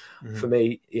 So for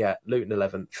me, yeah, Luton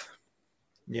 11th.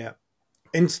 Yeah.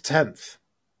 Into 10th.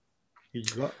 Who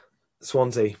you got?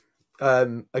 Swansea.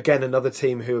 Again, another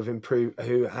team who have improved,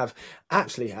 who have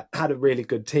actually had a really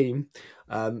good team.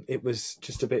 It was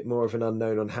just a bit more of an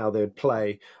unknown on how they would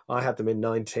play. I had them in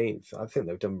 19th. I think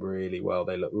they've done really well.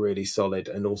 They look really solid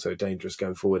and also dangerous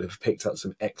going forward. Have picked up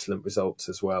some excellent results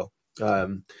as well.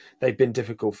 They've been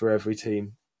difficult for every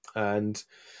team, and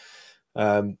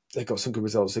they got some good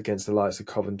results against the likes of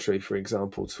Coventry, for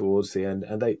example, towards the end.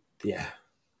 And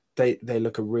they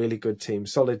look a really good team,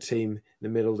 solid team in the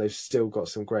middle. They've still got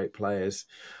some great players,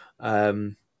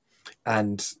 and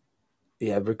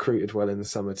recruited well in the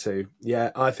summer too.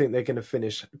 Yeah, I think they're going to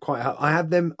finish quite high.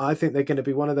 I think they're going to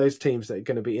be one of those teams that are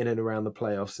going to be in and around the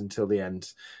playoffs until the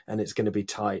end, and it's going to be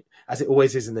tight, as it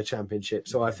always is in the Championship.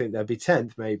 So I think they'll be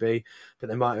 10th maybe, but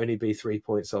they might only be 3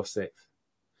 points off 6th.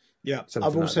 Yeah,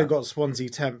 I've also got Swansea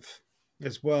 10th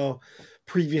as well.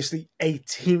 Previously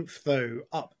 18th though,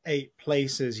 up 8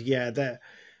 places. Yeah,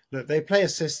 they play a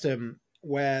system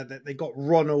where they got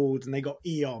Ronald and they got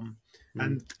Eon,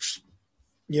 and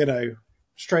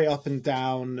straight up and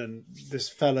down. And this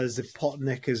fella's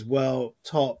Zipotnik as well,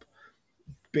 top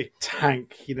big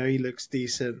tank. He looks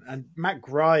decent. And Matt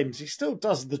Grimes, he still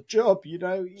does the job.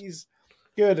 He's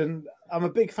good. And I'm a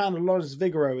big fan of Lawrence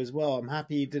Vigoro as well. I'm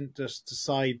happy he didn't just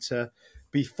decide to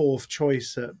be 4th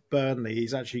choice at Burnley.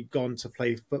 He's actually gone to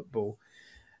play football.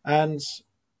 And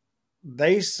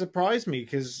they surprised me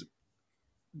because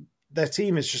their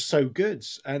team is just so good.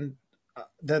 And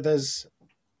there's,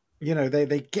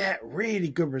 they get really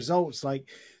good results. Like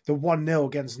the 1-0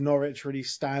 against Norwich really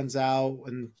stands out.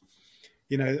 And,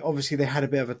 obviously they had a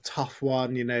bit of a tough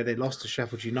one. They lost to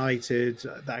Sheffield United.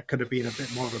 That could have been a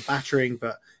bit more of a battering,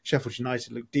 but Sheffield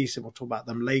United looked decent. We'll talk about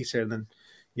them later. And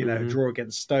then, draw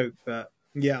against Stoke. But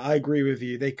yeah, I agree with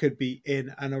you. They could be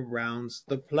in and around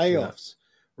the playoffs.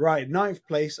 Yeah. Right, 9th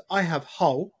place, I have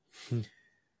Hull.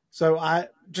 So I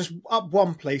just up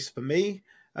 1 place for me.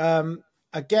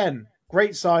 Again,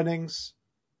 great signings.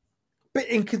 Bit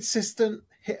inconsistent,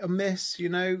 hit or miss,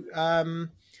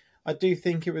 I do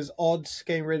think it was odd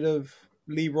getting rid of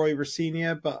Leroy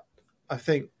Rossignol, but I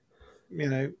think,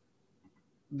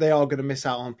 they are going to miss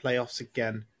out on playoffs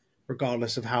again,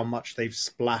 regardless of how much they've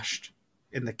splashed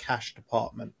in the cash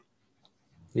department.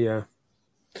 Yeah.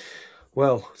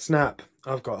 Well, snap.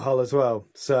 I've got Hull as well.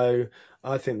 So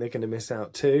I think they're going to miss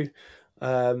out too.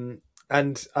 And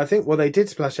I think, they did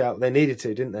splash out. They needed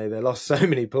to, didn't they? They lost so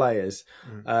many players.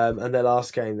 And their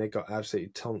last game, they got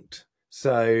absolutely tonked.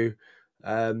 So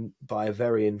by a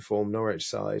very informed Norwich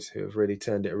side who have really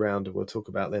turned it around, and we'll talk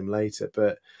about them later.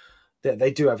 But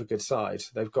they do have a good side.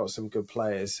 They've got some good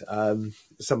players.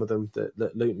 Some of them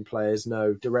that Luton players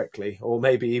know directly, or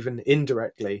maybe even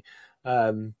indirectly.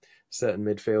 Certain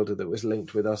midfielder that was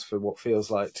linked with us for what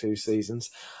feels like 2 seasons.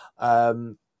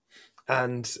 And,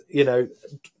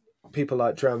 people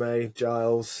like Dramé,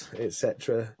 Giles,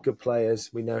 etc., good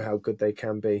players. We know how good they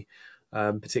can be,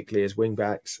 particularly as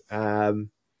wing-backs.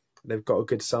 They've got a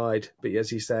good side, but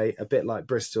as you say, a bit like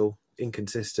Bristol,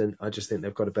 inconsistent. I just think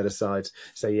they've got a better side.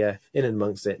 So yeah, in and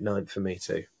amongst it, 9th for me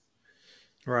too.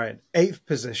 Right. Eighth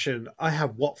position, I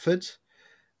have Watford.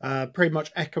 Pretty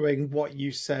much echoing what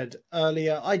you said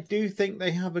earlier. I do think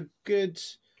they have a good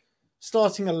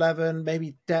starting 11,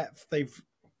 maybe depth.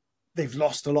 They've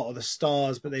lost a lot of the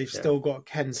stars, but they've still got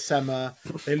Ken Sema.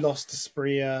 They lost to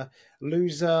Spria.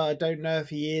 Loser, I don't know if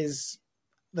he is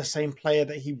the same player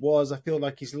that he was. I feel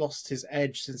like he's lost his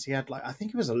edge since he had, like, I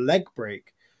think it was a leg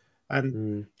break.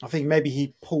 And I think maybe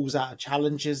he pulls out of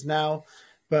challenges now.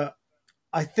 But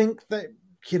I think that,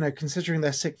 considering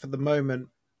they're sick for the moment,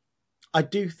 I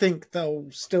do think they'll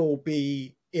still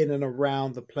be in and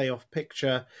around the playoff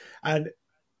picture. And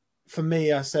for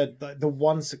me, I said that the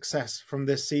one success from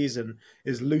this season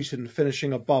is Luton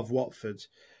finishing above Watford.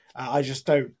 I just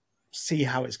don't see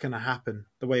how it's going to happen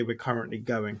the way we're currently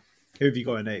going. Who have you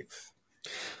got in eighth?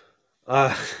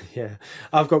 Yeah,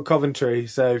 I've got Coventry.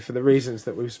 So for the reasons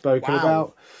that we've spoken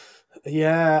about,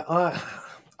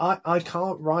 I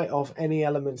can't write off any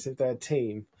elements of their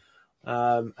team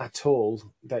at all.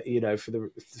 That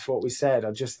for what we said,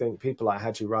 I just think people like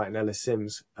Hadji Wright and Ellis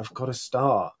Sims have got to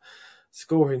start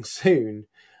scoring soon,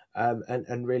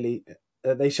 and really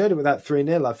they showed it with that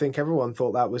 3-0. I think everyone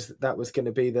thought that was going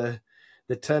to be the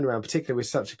turnaround, particularly with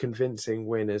such a convincing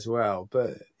win as well.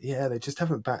 But yeah, they just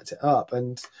haven't backed it up,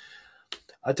 and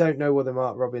I don't know whether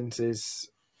Mark Robbins is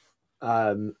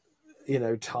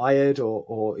tired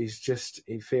or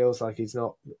he feels like he's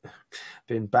not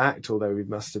been backed, although he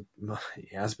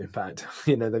has been backed.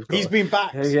 He's been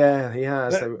backed. Yeah, he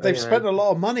has. They've spent a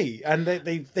lot of money, and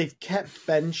they've kept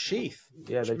Ben Sheath.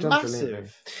 Yeah, they've done brilliantly.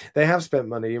 They have spent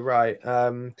money. You're right.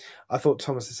 I thought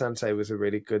Thomas Asante was a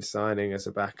really good signing as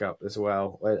a backup as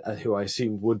well, who I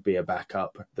assumed would be a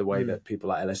backup the way that people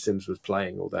like Ellis Sims was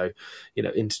playing, although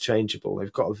interchangeable.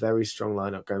 They've got a very strong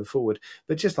lineup going forward.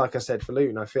 But just like I said for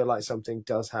Luton, I feel like something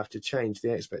does have to change.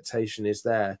 The expectation is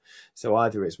there, so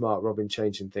either it's Mark Robin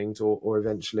changing things, or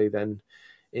eventually then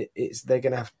they're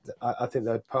going to have. I think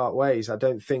they'd part ways. I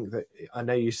don't think that. I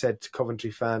know you said to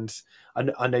Coventry fans. I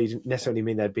know you didn't necessarily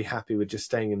mean they'd be happy with just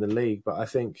staying in the league, but I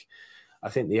think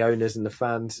the owners and the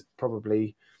fans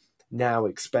probably now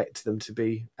expect them to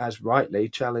be, as rightly,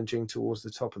 challenging towards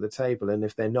the top of the table. And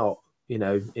if they're not, in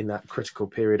that critical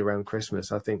period around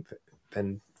Christmas, I think that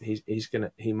then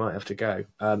he might have to go.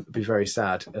 It'd be very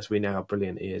sad, as we know how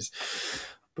brilliant he is.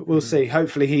 But we'll see.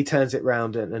 Hopefully he turns it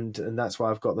round, and that's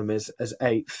why I've got them as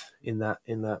eighth in that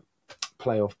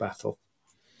playoff battle.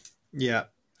 Yeah,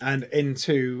 and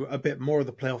into a bit more of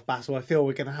the playoff battle. I feel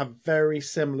we're going to have very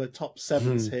similar top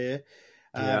sevens here,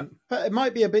 but it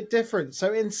might be a bit different.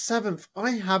 So in seventh,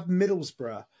 I have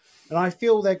Middlesbrough, and I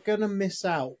feel they're going to miss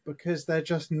out because they're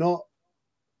just not.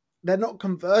 They're not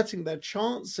converting their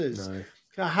chances. No.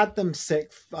 I had them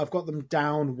sixth. I've got them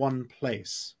down one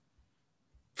place.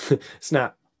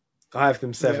 Snap. I have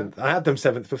them seventh. Yeah. I had them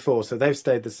seventh before, so they've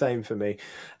stayed the same for me.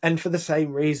 And for the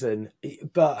same reason.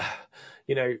 But,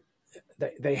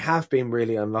 they have been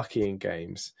really unlucky in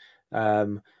games.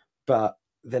 But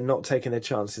they're not taking their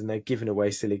chances, and they're giving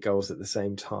away silly goals at the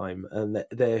same time. And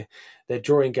they're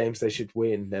drawing games they should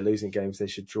win. They're losing games they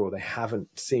should draw. They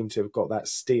haven't seemed to have got that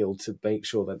steel to make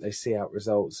sure that they see out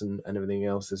results and everything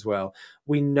else as well.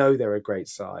 We know they're a great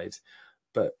side.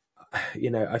 But,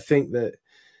 I think that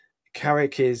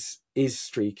Carrick is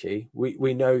streaky.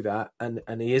 We know that, and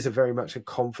he is a very much a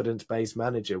confidence-based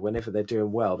manager. Whenever they're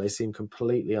doing well, they seem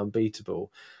completely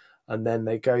unbeatable, and then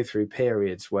they go through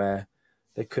periods where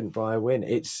they couldn't buy a win.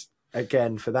 It's,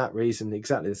 again, for that reason,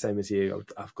 exactly the same as you.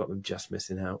 I've got them just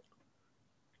missing out.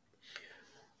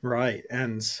 Right,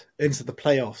 and into the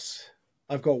playoffs,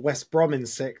 I've got West Brom in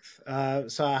sixth,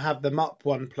 so I have them up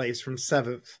one place from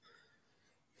seventh.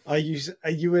 Are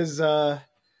you as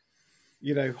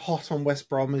hot on West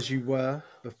Brom as you were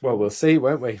before? Well, we'll see,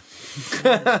 won't we?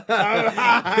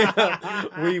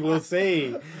 We will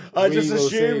see. I just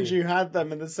assumed you had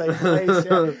them in the same place.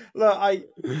 Yeah. Look,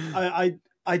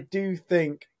 I do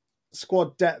think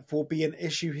squad depth will be an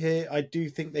issue here. I do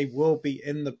think they will be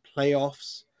in the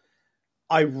playoffs.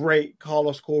 I rate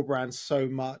Carlos Corberán so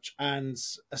much, and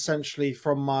essentially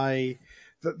from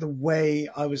the way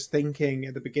I was thinking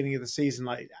at the beginning of the season,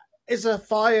 like, it's a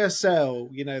fire sale,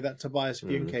 that Tobias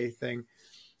Funke thing.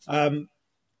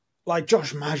 Like,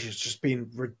 Josh Maja has just been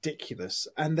ridiculous,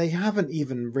 and they haven't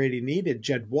even really needed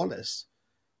Jed Wallace.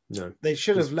 No, they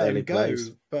should have let him go,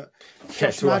 but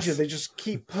Josh Maja, they just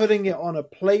keep putting it on a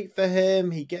plate for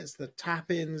him. He gets the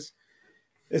tap-ins.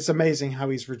 It's amazing how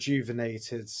he's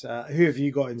rejuvenated. Who have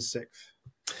you got in sixth?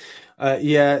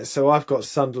 Yeah, so I've got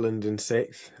Sunderland in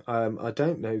sixth. I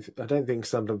don't know. I don't think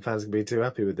Sunderland fans can be too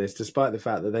happy with this, despite the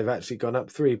fact that they've actually gone up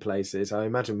 3 places. I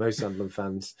imagine most Sunderland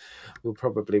fans will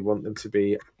probably want them to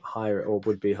be higher, or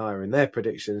would be higher in their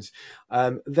predictions.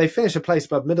 They finished a place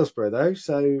above Middlesbrough, though,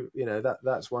 so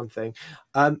that's one thing.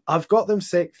 I've got them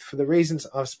sixth for the reasons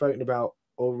I've spoken about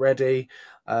already.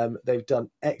 They've done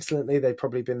excellently. They've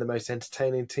probably been the most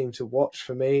entertaining team to watch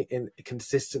for me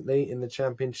consistently in the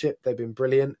Championship. They've been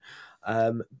brilliant,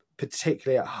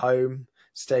 particularly at home.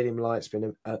 Stadium Light's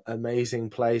been an amazing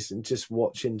place, and just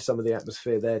watching some of the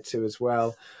atmosphere there too as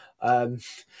well.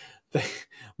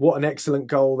 What an excellent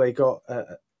goal they got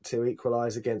to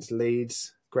equalise against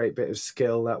Leeds. Great bit of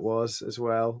skill that was as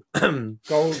well.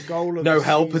 Goal of no the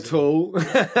help season. at all.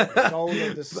 Goal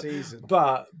of the season.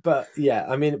 But yeah,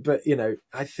 I mean, but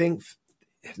I think,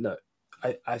 look,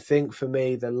 I think for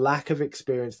me, the lack of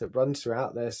experience that runs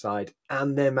throughout their side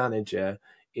and their manager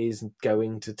is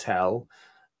going to tell.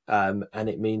 And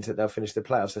it means that they'll finish the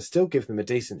playoffs. I still give them a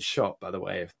decent shot, by the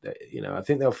way. I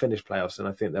think they'll finish playoffs, and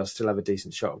I think they'll still have a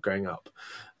decent shot of going up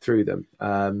through them.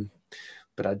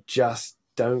 But I just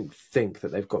don't think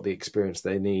that they've got the experience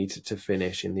they need to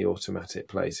finish in the automatic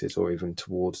places, or even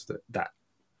towards that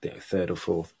third or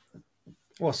fourth.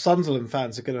 Well, Sunderland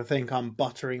fans are going to think I'm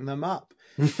buttering them up,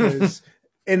 because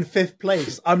in fifth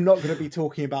place, I'm not going to be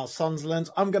talking about Sunderland.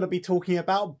 I'm going to be talking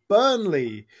about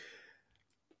Burnley.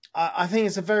 I think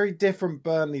it's a very different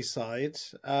Burnley side.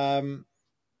 They've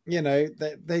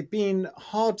been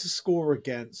hard to score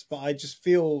against, but I just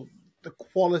feel the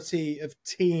quality of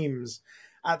teams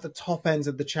at the top ends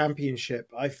of the Championship,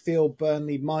 I feel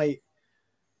Burnley might,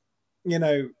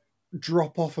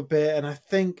 drop off a bit. And I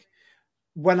think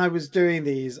when I was doing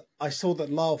these, I saw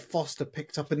that Lyle Foster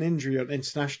picked up an injury on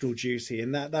international duty,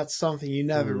 and that's something you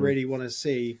never really want to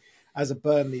see as a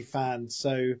Burnley fan.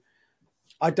 So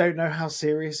I don't know how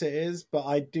serious it is, but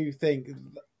I do think,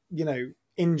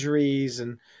 injuries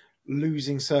and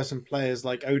losing certain players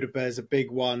like Odebear is a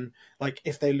big one. Like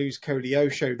if they lose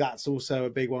Koleosho, that's also a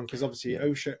big one, because obviously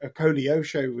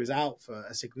Koleosho was out for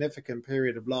a significant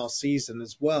period of last season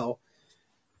as well.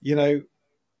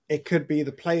 It could be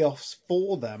the playoffs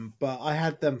for them, but I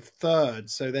had them third,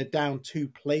 so they're down 2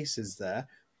 places there.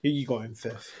 Who you got in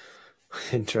fifth?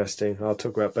 Interesting. I'll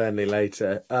talk about Burnley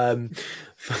later.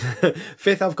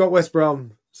 Fifth, I've got West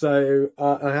Brom, so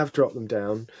I have dropped them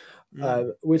down.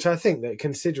 Which I think that,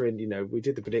 considering, we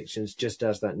did the predictions just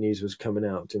as that news was coming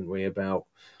out, didn't we, about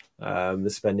the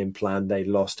spending plan. They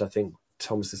lost, I think,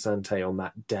 Thomas Asante on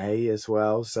that day as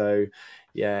well. So,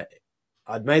 yeah,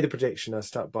 I'd made the prediction. I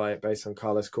stuck by it based on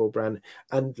Carlos Corberán.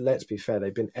 And let's be fair,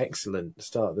 they've been excellent at the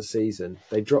start of the season.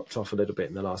 They dropped off a little bit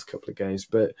in the last couple of games,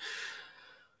 but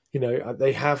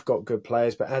they have got good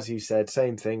players. But as you said,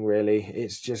 same thing really.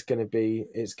 It's going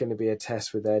to be a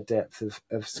test with their depth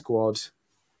of squad.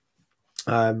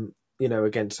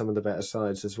 Against some of the better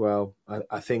sides as well.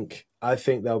 I think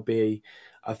they'll be.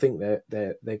 I think they're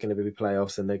going to be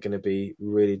playoffs, and they're going to be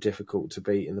really difficult to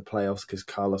beat in the playoffs, because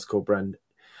Carlos Corberán,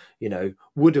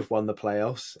 would have won the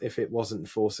playoffs if it wasn't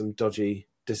for some dodgy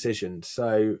decisions.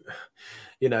 So,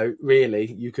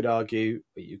 really, you could argue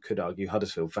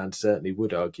Huddersfield fans certainly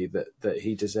would argue that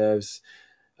he deserves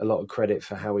a lot of credit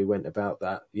for how he went about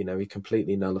that. He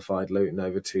completely nullified Luton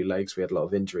over 2 legs. We had a lot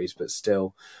of injuries, but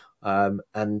still.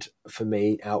 And for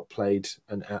me, outplayed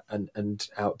and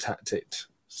out-tacticked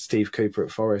Steve Cooper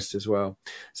at Forest as well.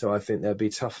 So I think they'll be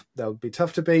tough. They'll be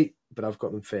tough to beat, but I've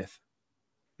got them fifth.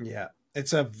 Yeah,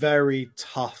 it's a very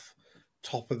tough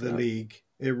top of the league.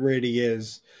 It really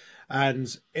is. And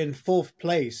in fourth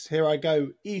place, here I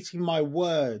go, eating my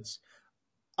words,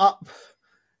 up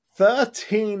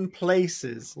 13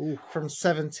 places from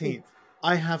 17th.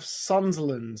 I have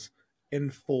Sunderland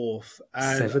in fourth.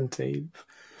 And 17th.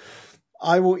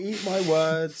 I will eat my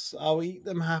words. I'll eat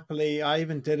them happily. I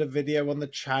even did a video on the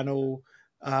channel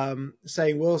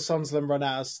saying, will Sunderland run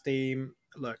out of steam?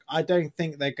 Look, I don't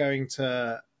think they're going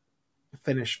to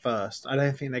finish first. I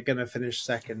don't think they're going to finish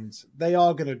second. They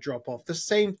are going to drop off. The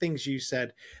same things you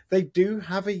said. They do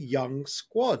have a young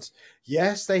squad.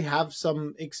 Yes, they have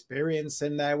some experience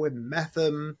in there with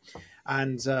Metham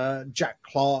and Jack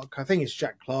Clark. I think it's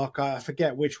Jack Clark. I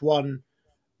forget which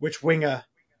winger.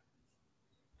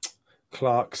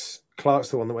 Clark's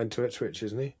the one that went to Ipswich,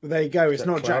 isn't he? There you go. It's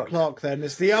not Jack Clark then.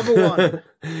 It's the other one.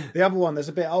 The other one that's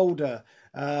a bit older,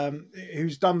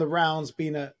 who's done the rounds,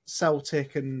 been at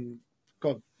Celtic and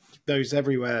God knows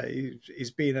everywhere.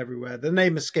 He's been everywhere. The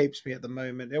name escapes me at the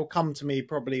moment. It'll come to me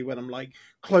probably when I'm like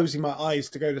closing my eyes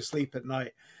to go to sleep at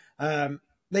night.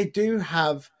 They do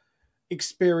have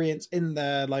experience in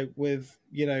there, like with,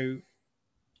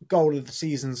 goal of the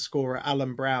season scorer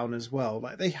Alan Brown as well.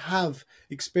 Like, they have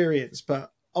experience,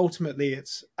 but ultimately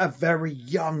it's a very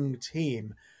young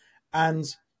team. And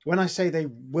when I say they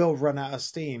will run out of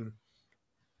steam,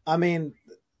 I mean,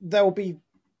 there will be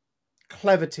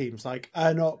clever teams like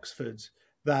an Oxford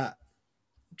that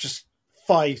just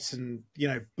fight and,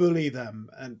 bully them.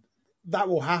 And that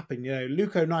will happen.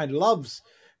 Luke O'Nien loves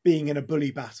being in a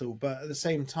bully battle, but at the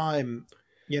same time,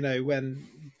 when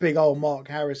big old Mark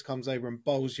Harris comes over and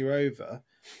bowls you over,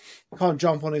 you can't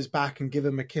jump on his back and give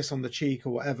him a kiss on the cheek or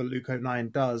whatever Luke O'Nien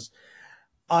does.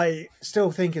 I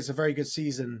still think it's a very good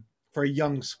season for a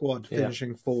young squad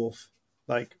finishing fourth.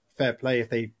 Like, fair play if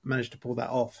they manage to pull that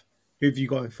off. Who have you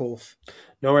got in fourth?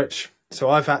 Norwich. So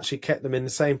I've actually kept them in the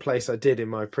same place I did in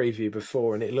my preview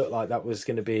before, and it looked like that was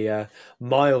going to be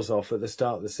miles off at the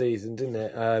start of the season, didn't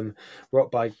it?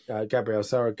 Rocked by Gabriel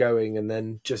Sara going, and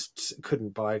then just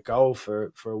couldn't buy a goal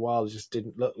for a while. It just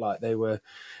didn't look like they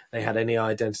had any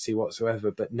identity whatsoever.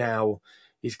 But now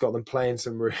he's got them playing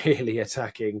some really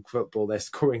attacking football. They're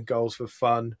scoring goals for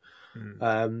fun.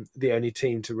 The only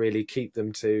team to really keep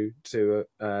them to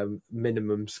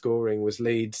minimum scoring was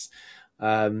Leeds.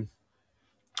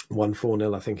 Won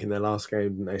 4-0, I think, in their last game,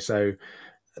 didn't they? So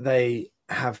they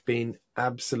have been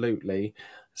absolutely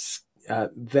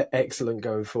excellent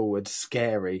going forward,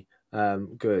 scary,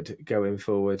 good going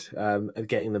forward,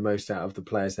 getting the most out of the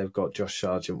players they've got. Josh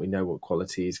Sargent, we know what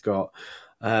quality he's got.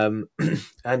 And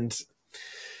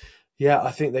yeah,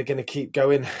 I think they're going to keep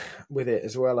going with it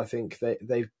as well. I think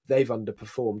they've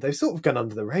underperformed. They've sort of gone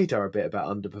under the radar a bit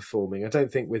about underperforming. I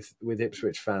don't think with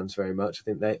Ipswich fans very much.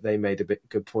 I think they made a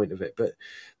good point of it,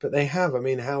 but they have. I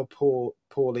mean, how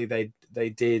poorly they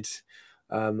did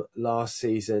last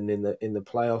season in the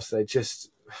playoffs. They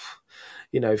just,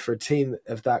 for a team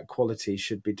of that quality,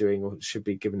 should be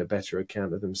given a better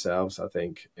account of themselves. I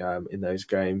think in those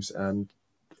games, and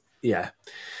yeah,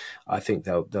 I think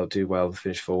they'll do well and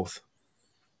finish fourth.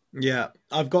 Yeah,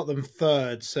 I've got them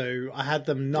third, so I had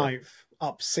them ninth,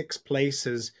 up 6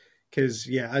 places, because,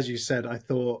 as you said, I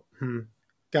thought,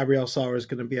 Gabriel Sara is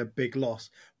going to be a big loss.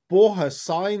 Borja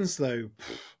signs, though,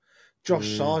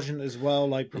 Josh Sargent as well,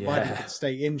 provided he could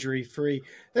stay injury-free.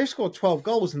 They've scored 12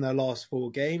 goals in their last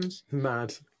 4 games.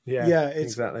 Mad. Yeah,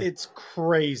 it's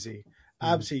crazy.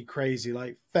 Absolutely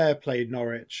crazy. Fair play,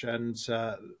 Norwich, and,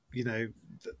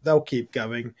 they'll keep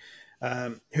going.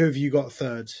 Who have you got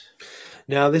third?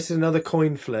 Now, this is another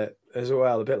coin flip as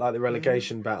well, a bit like the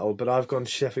relegation battle, but I've gone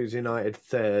Sheffield United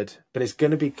third, but it's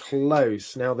going to be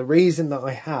close. Now, the reason that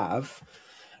I have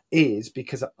is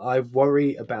because I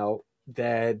worry about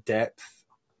their depth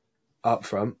up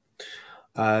front.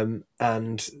 And,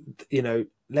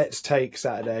 let's take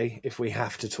Saturday, if we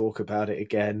have to talk about it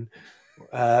again.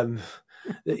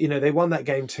 They won that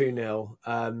game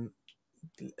 2-0.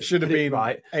 Should have been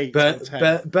right, 8 but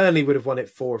or 10. Burnley would have won it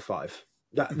 4 or 5.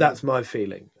 That's my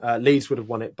feeling. Leeds would have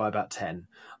won it by about 10.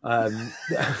 And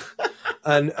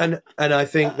I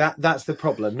think that's the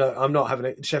problem. No, I'm not having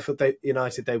it. Sheffield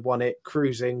United, they won it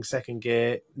cruising, second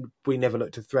gear. We never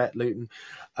looked a threat, Luton.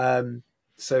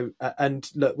 So and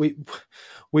look,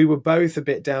 we were both a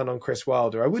bit down on Chris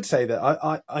Wilder. I would say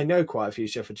that I know quite a few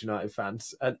Sheffield United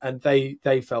fans, and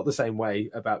they felt the same way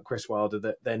about Chris Wilder,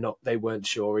 that they weren't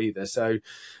sure either. So,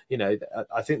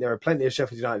 I think there are plenty of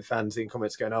Sheffield United fans in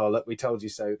comments going, "Oh, look, we told you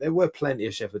so." There were plenty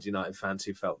of Sheffield United fans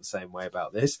who felt the same way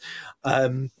about this.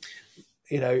 But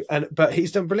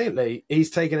he's done brilliantly. He's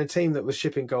taken a team that was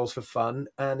shipping goals for fun,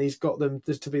 and he's got them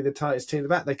to be the tightest team in the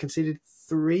back. They conceded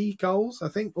 3 goals, I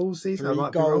think, all season.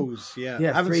 3 goals, yeah.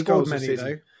 Haven't 3 scored goals many,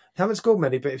 though. Haven't scored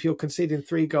many, but if you're conceding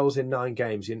 3 goals in 9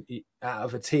 games out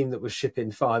of a team that was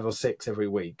shipping 5 or 6 every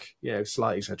week,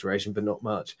 slight exaggeration, but not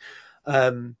much.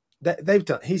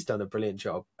 He's done a brilliant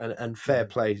job, and fair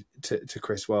play to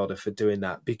Chris Wilder for doing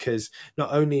that, because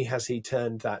not only has he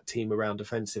turned that team around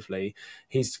defensively,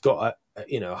 he's got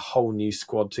a whole new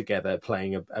squad together,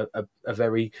 playing a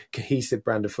very cohesive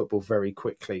brand of football very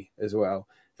quickly as well.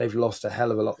 They've lost a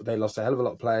hell of a lot. They lost a hell of a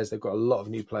lot of players. They've got a lot of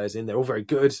new players in. They're all very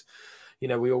good.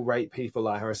 We all rate people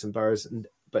like Harrison Burrows,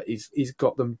 but he's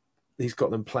got them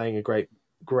playing a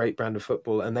great brand of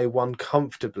football, and they won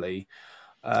comfortably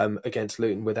against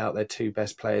Luton without their 2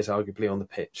 best players arguably on the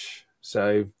pitch.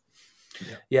 So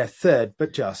yeah, third,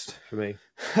 but just for me.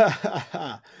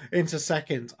 Into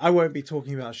second. I won't be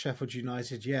talking about Sheffield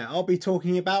United yet. I'll be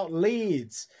talking about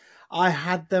Leeds. I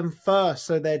had them first,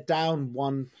 so they're down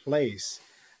 1 place.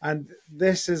 And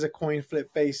this is a coin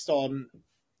flip based on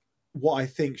what I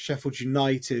think Sheffield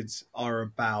United are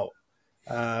about.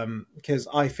 Because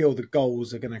I feel the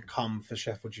goals are going to come for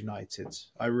Sheffield United.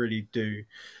 I really do.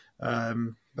 But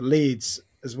Leeds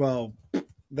as well,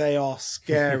 They are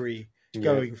scary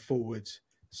going forward.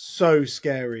 So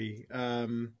scary.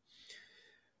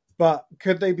 But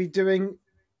could they be doing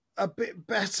a bit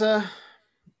better?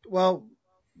 Well,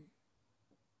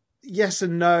 yes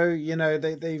and no. You know,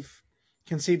 they've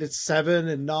conceded 7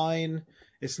 and 9.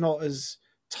 It's not as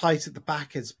tight at the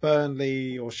back as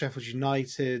Burnley or Sheffield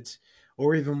United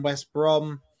or even West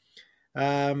Brom.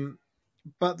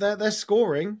 But they're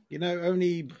scoring. You know,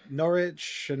 only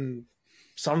Norwich and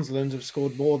Sunderland have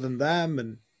scored more than them,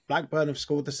 and Blackburn have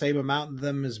scored the same amount of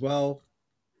them as well.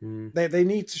 They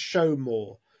need to show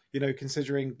more, you know,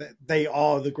 considering that they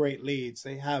are the great Leeds.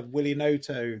 They have Willie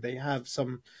Noto. They have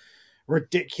some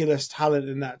ridiculous talent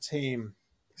in that team.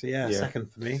 So,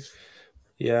 second for me.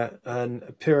 Yeah, and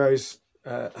Piro's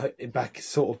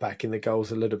back in the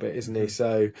goals a little bit, isn't he?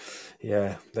 So,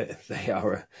 yeah, they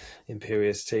are an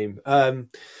imperious team.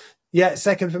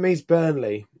 Second for me is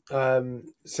Burnley.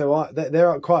 So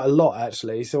they're up quite a lot,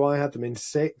 actually. So I had them in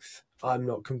 6th. I'm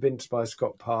not convinced by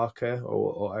Scott Parker,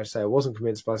 or I say I wasn't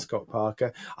convinced by Scott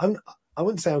Parker. I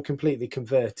wouldn't say I'm completely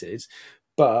converted,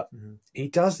 but he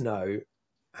does know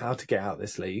how to get out of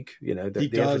this league. You know, the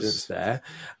evidence there.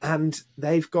 And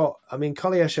they've got, I mean,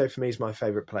 Collier for me is my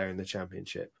favourite player in the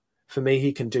Championship. For me,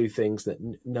 he can do things that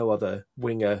no other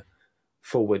winger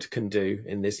forward can do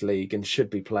in this league, and should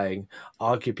be playing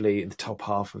arguably in the top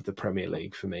half of the Premier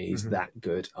League. For me, he's that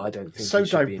good. I don't think so he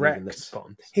should direct. Be in the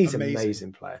bottom. He's an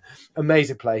amazing player.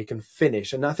 He can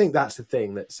finish, and I think that's the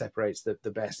thing that separates the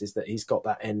best, is that he's got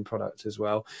that end product as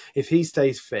well. If he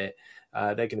stays fit,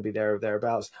 they're going to be there or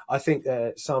thereabouts. I think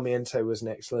Sarmiento was an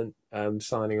excellent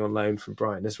signing on loan from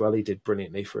Brighton as well. He did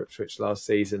brilliantly for Ipswich last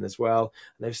season as well,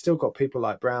 and they've still got people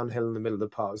like Brownhill in the middle of the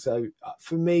park. So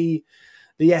for me,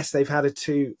 yes, they've had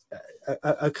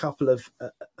a couple of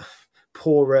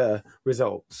poorer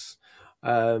results.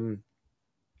 But,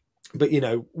 you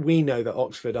know, we know that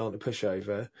Oxford aren't a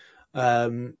pushover.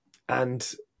 And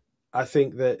I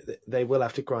think that they will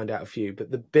have to grind out a few. But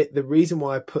the reason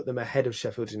why I put them ahead of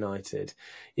Sheffield United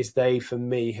is they, for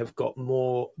me, have got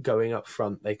more going up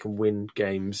front. They can win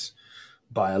games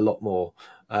by a lot more.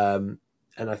 And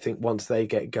I think once they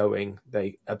get going,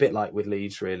 a bit like with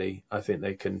Leeds, really, I think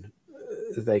they can,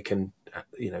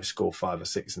 you know, score 5 or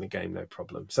 6 in a game, no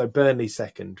problem. So Burnley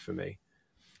second for me.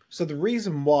 So the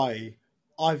reason why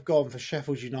I've gone for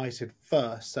Sheffield United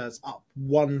first, that's up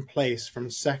 1 place from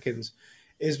second,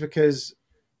 is because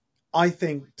I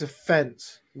think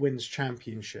defence wins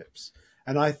championships.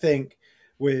 And I think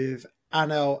with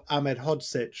Anel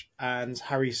Ahmedhodzic and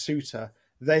Harry Souttar,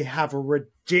 they have a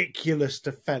ridiculous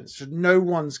defence. No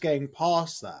one's getting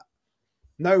past that.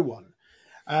 No one.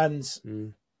 And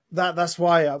that's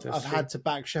why I've had to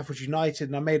back Sheffield United,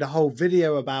 and I made a whole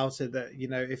video about it that, you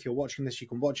know, if you're watching this, you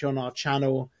can watch it on our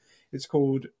channel. It's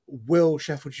called Will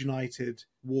Sheffield United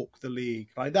Walk the League?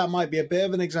 Like, that might be a bit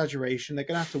of an exaggeration. They're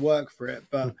going to have to work for it,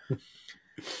 but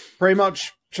pretty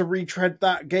much to retread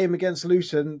that game against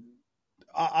Luton,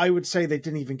 I would say they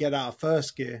didn't even get out of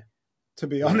first gear, to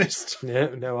be honest.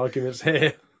 Yeah, no arguments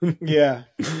here. Yeah.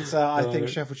 So I think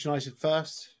Sheffield United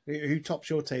first. Who tops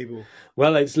your table?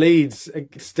 Well, it's Leeds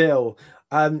still.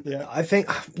 I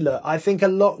think a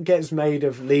lot gets made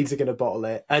of Leeds are going to bottle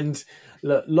it, and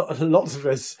look, lots of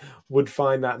us would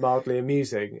find that mildly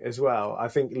amusing as well. I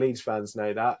think Leeds fans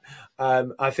know that.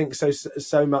 I think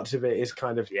so much of it is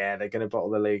kind of, they're going to bottle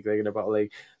the league,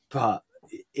 but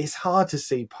it's hard to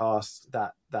see past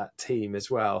that team as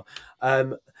well.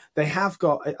 They have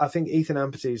got, I think Ethan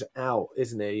Ampatu's out,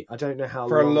 isn't he? I don't know how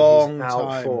long he's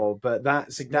out for, but that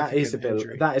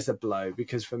is a blow,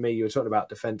 because for me, you were talking about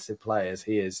defensive players.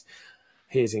 He is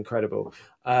incredible.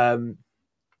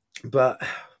 But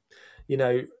you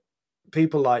know,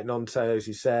 people like Nonto, as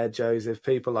you said, Joseph,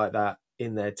 people like that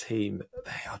in their team,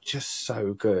 they are just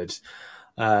so good.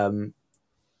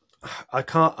 I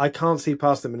can't see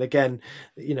past them. And again,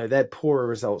 you know, their poorer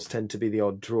results tend to be the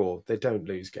odd draw. They don't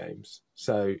lose games.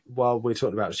 So while we're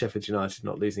talking about Sheffield United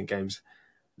not losing games,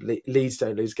 Leeds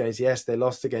don't lose games. Yes, they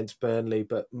lost against Burnley,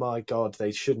 but my God,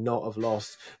 they should not have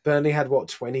lost. Burnley had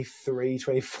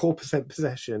 24%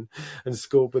 possession and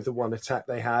scored with the one attack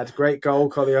they had. Great goal,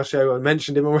 Kolyosho. I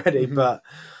mentioned him already, but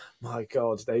my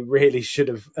God, they really should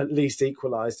have at least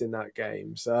equalised in that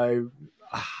game. So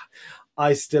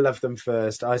I still have them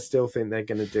first. I still think they're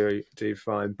going to do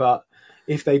fine. But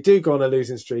if they do go on a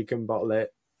losing streak and bottle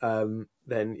it,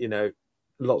 then, you know,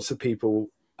 lots of people,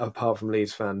 apart from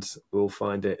Leeds fans, will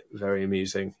find it very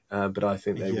amusing. But I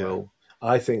think they will.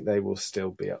 I think they will still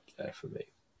be up there for me.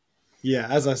 Yeah,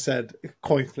 as I said,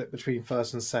 coin flip between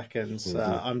first and second.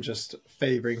 I'm just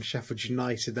favouring Sheffield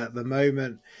United at the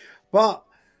moment. But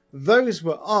those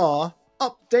were our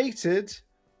updated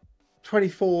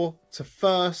 24 to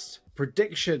 1st.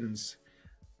 Predictions.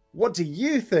 What do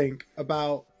you think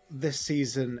about this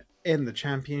season in the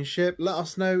Championship? Let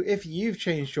us know if you've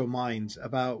changed your mind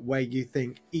about where you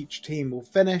think each team will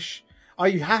finish. Are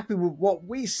you happy with what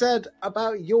we said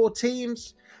about your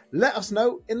teams? Let us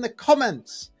know in the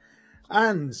comments.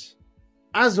 And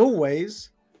as always,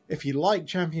 if you like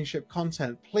Championship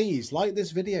content, please like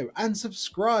this video and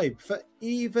subscribe for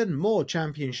even more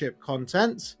Championship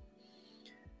content.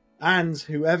 And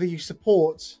whoever you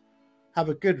support, have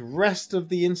a good rest of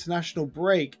the international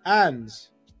break and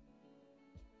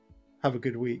have a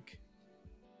good week.